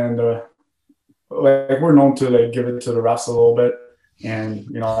home, and like we're known to like give it to the refs a little bit. And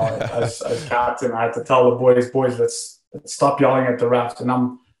you know, as captain, I had to tell the boys, let's stop yelling at the refs. And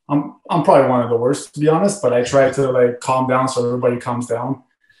I'm probably one of the worst, to be honest, but I try to like calm down so everybody calms down.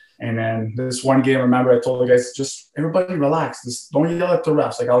 And then this one game, I remember I told the guys, just everybody relax. Just don't yell at the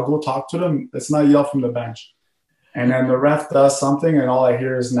refs. Like, I'll go talk to them. Let's not yell from the bench. And then the ref does something, and all I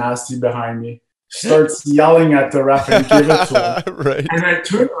hear is Nasty behind me. Starts yelling at the ref and give it to him. Right. And I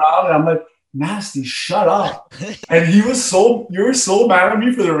turn around and I'm like, Nasty, shut up. And you were so mad at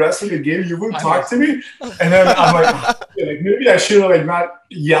me for the rest of the game. You wouldn't talk to me. And then I'm like maybe I should have like not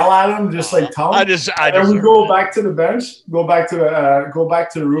yell at him, just like tell him. And we go back to the bench, go back to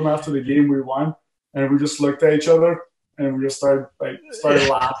the room after the game we won, and we just looked at each other and we just started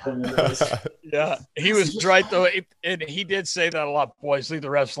laughing. Yeah, he was right though, and he did say that a lot. Boys, leave the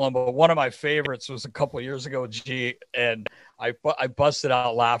refs alone. But one of my favorites was a couple of years ago, and I busted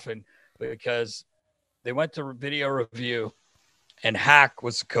out laughing because they went to video review, and Hack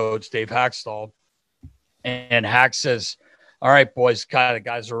was the coach, Dave Hackstall, and Hack says, "All right, boys," kind of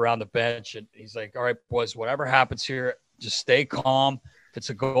guys are around the bench, and he's like, "All right, boys, whatever happens here, just stay calm. If it's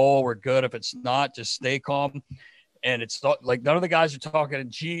a goal, we're good. If it's not, just stay calm." And it's not like none of the guys are talking.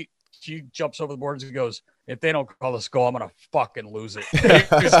 And G jumps over the boards and goes, "If they don't call this goal, I'm going to fucking lose it." He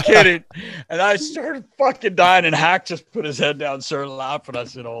was kidding. And I started fucking dying. And Hack just put his head down and started laughing. I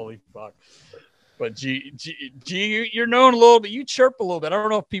said, "Holy fuck." But G, you're known a little bit. You chirp a little bit. I don't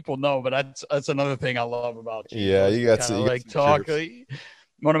know if people know, but that's another thing I love about you. Yeah, you got to like talk.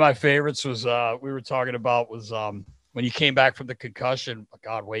 One of my favorites was we were talking about was when you came back from the concussion.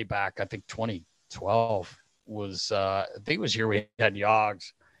 God, way back, I think 2012 was. I think it was here we had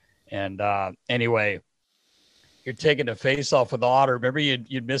Yogs, and anyway, you're taking the face off with Otter. Remember,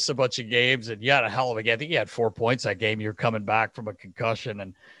 you'd miss a bunch of games, and you had a hell of a game. I think you had 4 points that game. You're coming back from a concussion,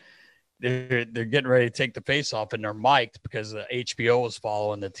 and they're getting ready to take the face off, and they're mic'd because the HBO was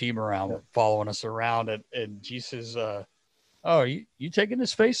following the team around, following us around. And G says, "Oh, you taking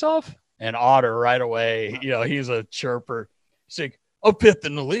this face off?" And Otter right away, you know, he's a chirper. He's like, "I'm fifth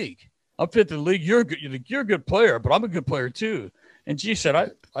in the league. I'm fifth in the league. You're good. You're a good player, but I'm a good player too." And G said, I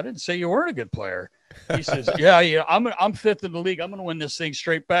didn't say you weren't a good player. He says, yeah, I'm fifth in the league. I'm going to win this thing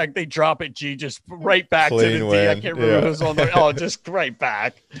straight back. They drop it, G, just right back Clean to the win. D. I can't remember who's on there. Oh, just right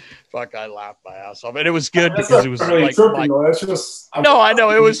back. Fuck, I laughed my ass off. And it was good because it was really like that's just no, I know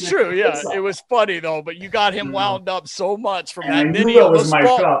it was true. Yeah, it was funny though. But you got him wound up so much from that. I knew it was mic'd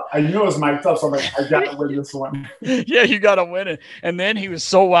up. I knew it was mic'd up. So I'm like, I got to win this one. Yeah, you got to win it. And then he was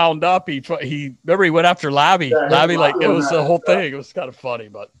so wound up. He remember he went after Labby. Yeah, Labby, like it was the whole thing. It was kind of funny,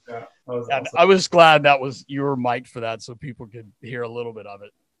 but awesome. I was glad that was you were mic'd for that, so people could hear a little bit of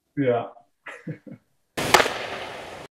it. Yeah.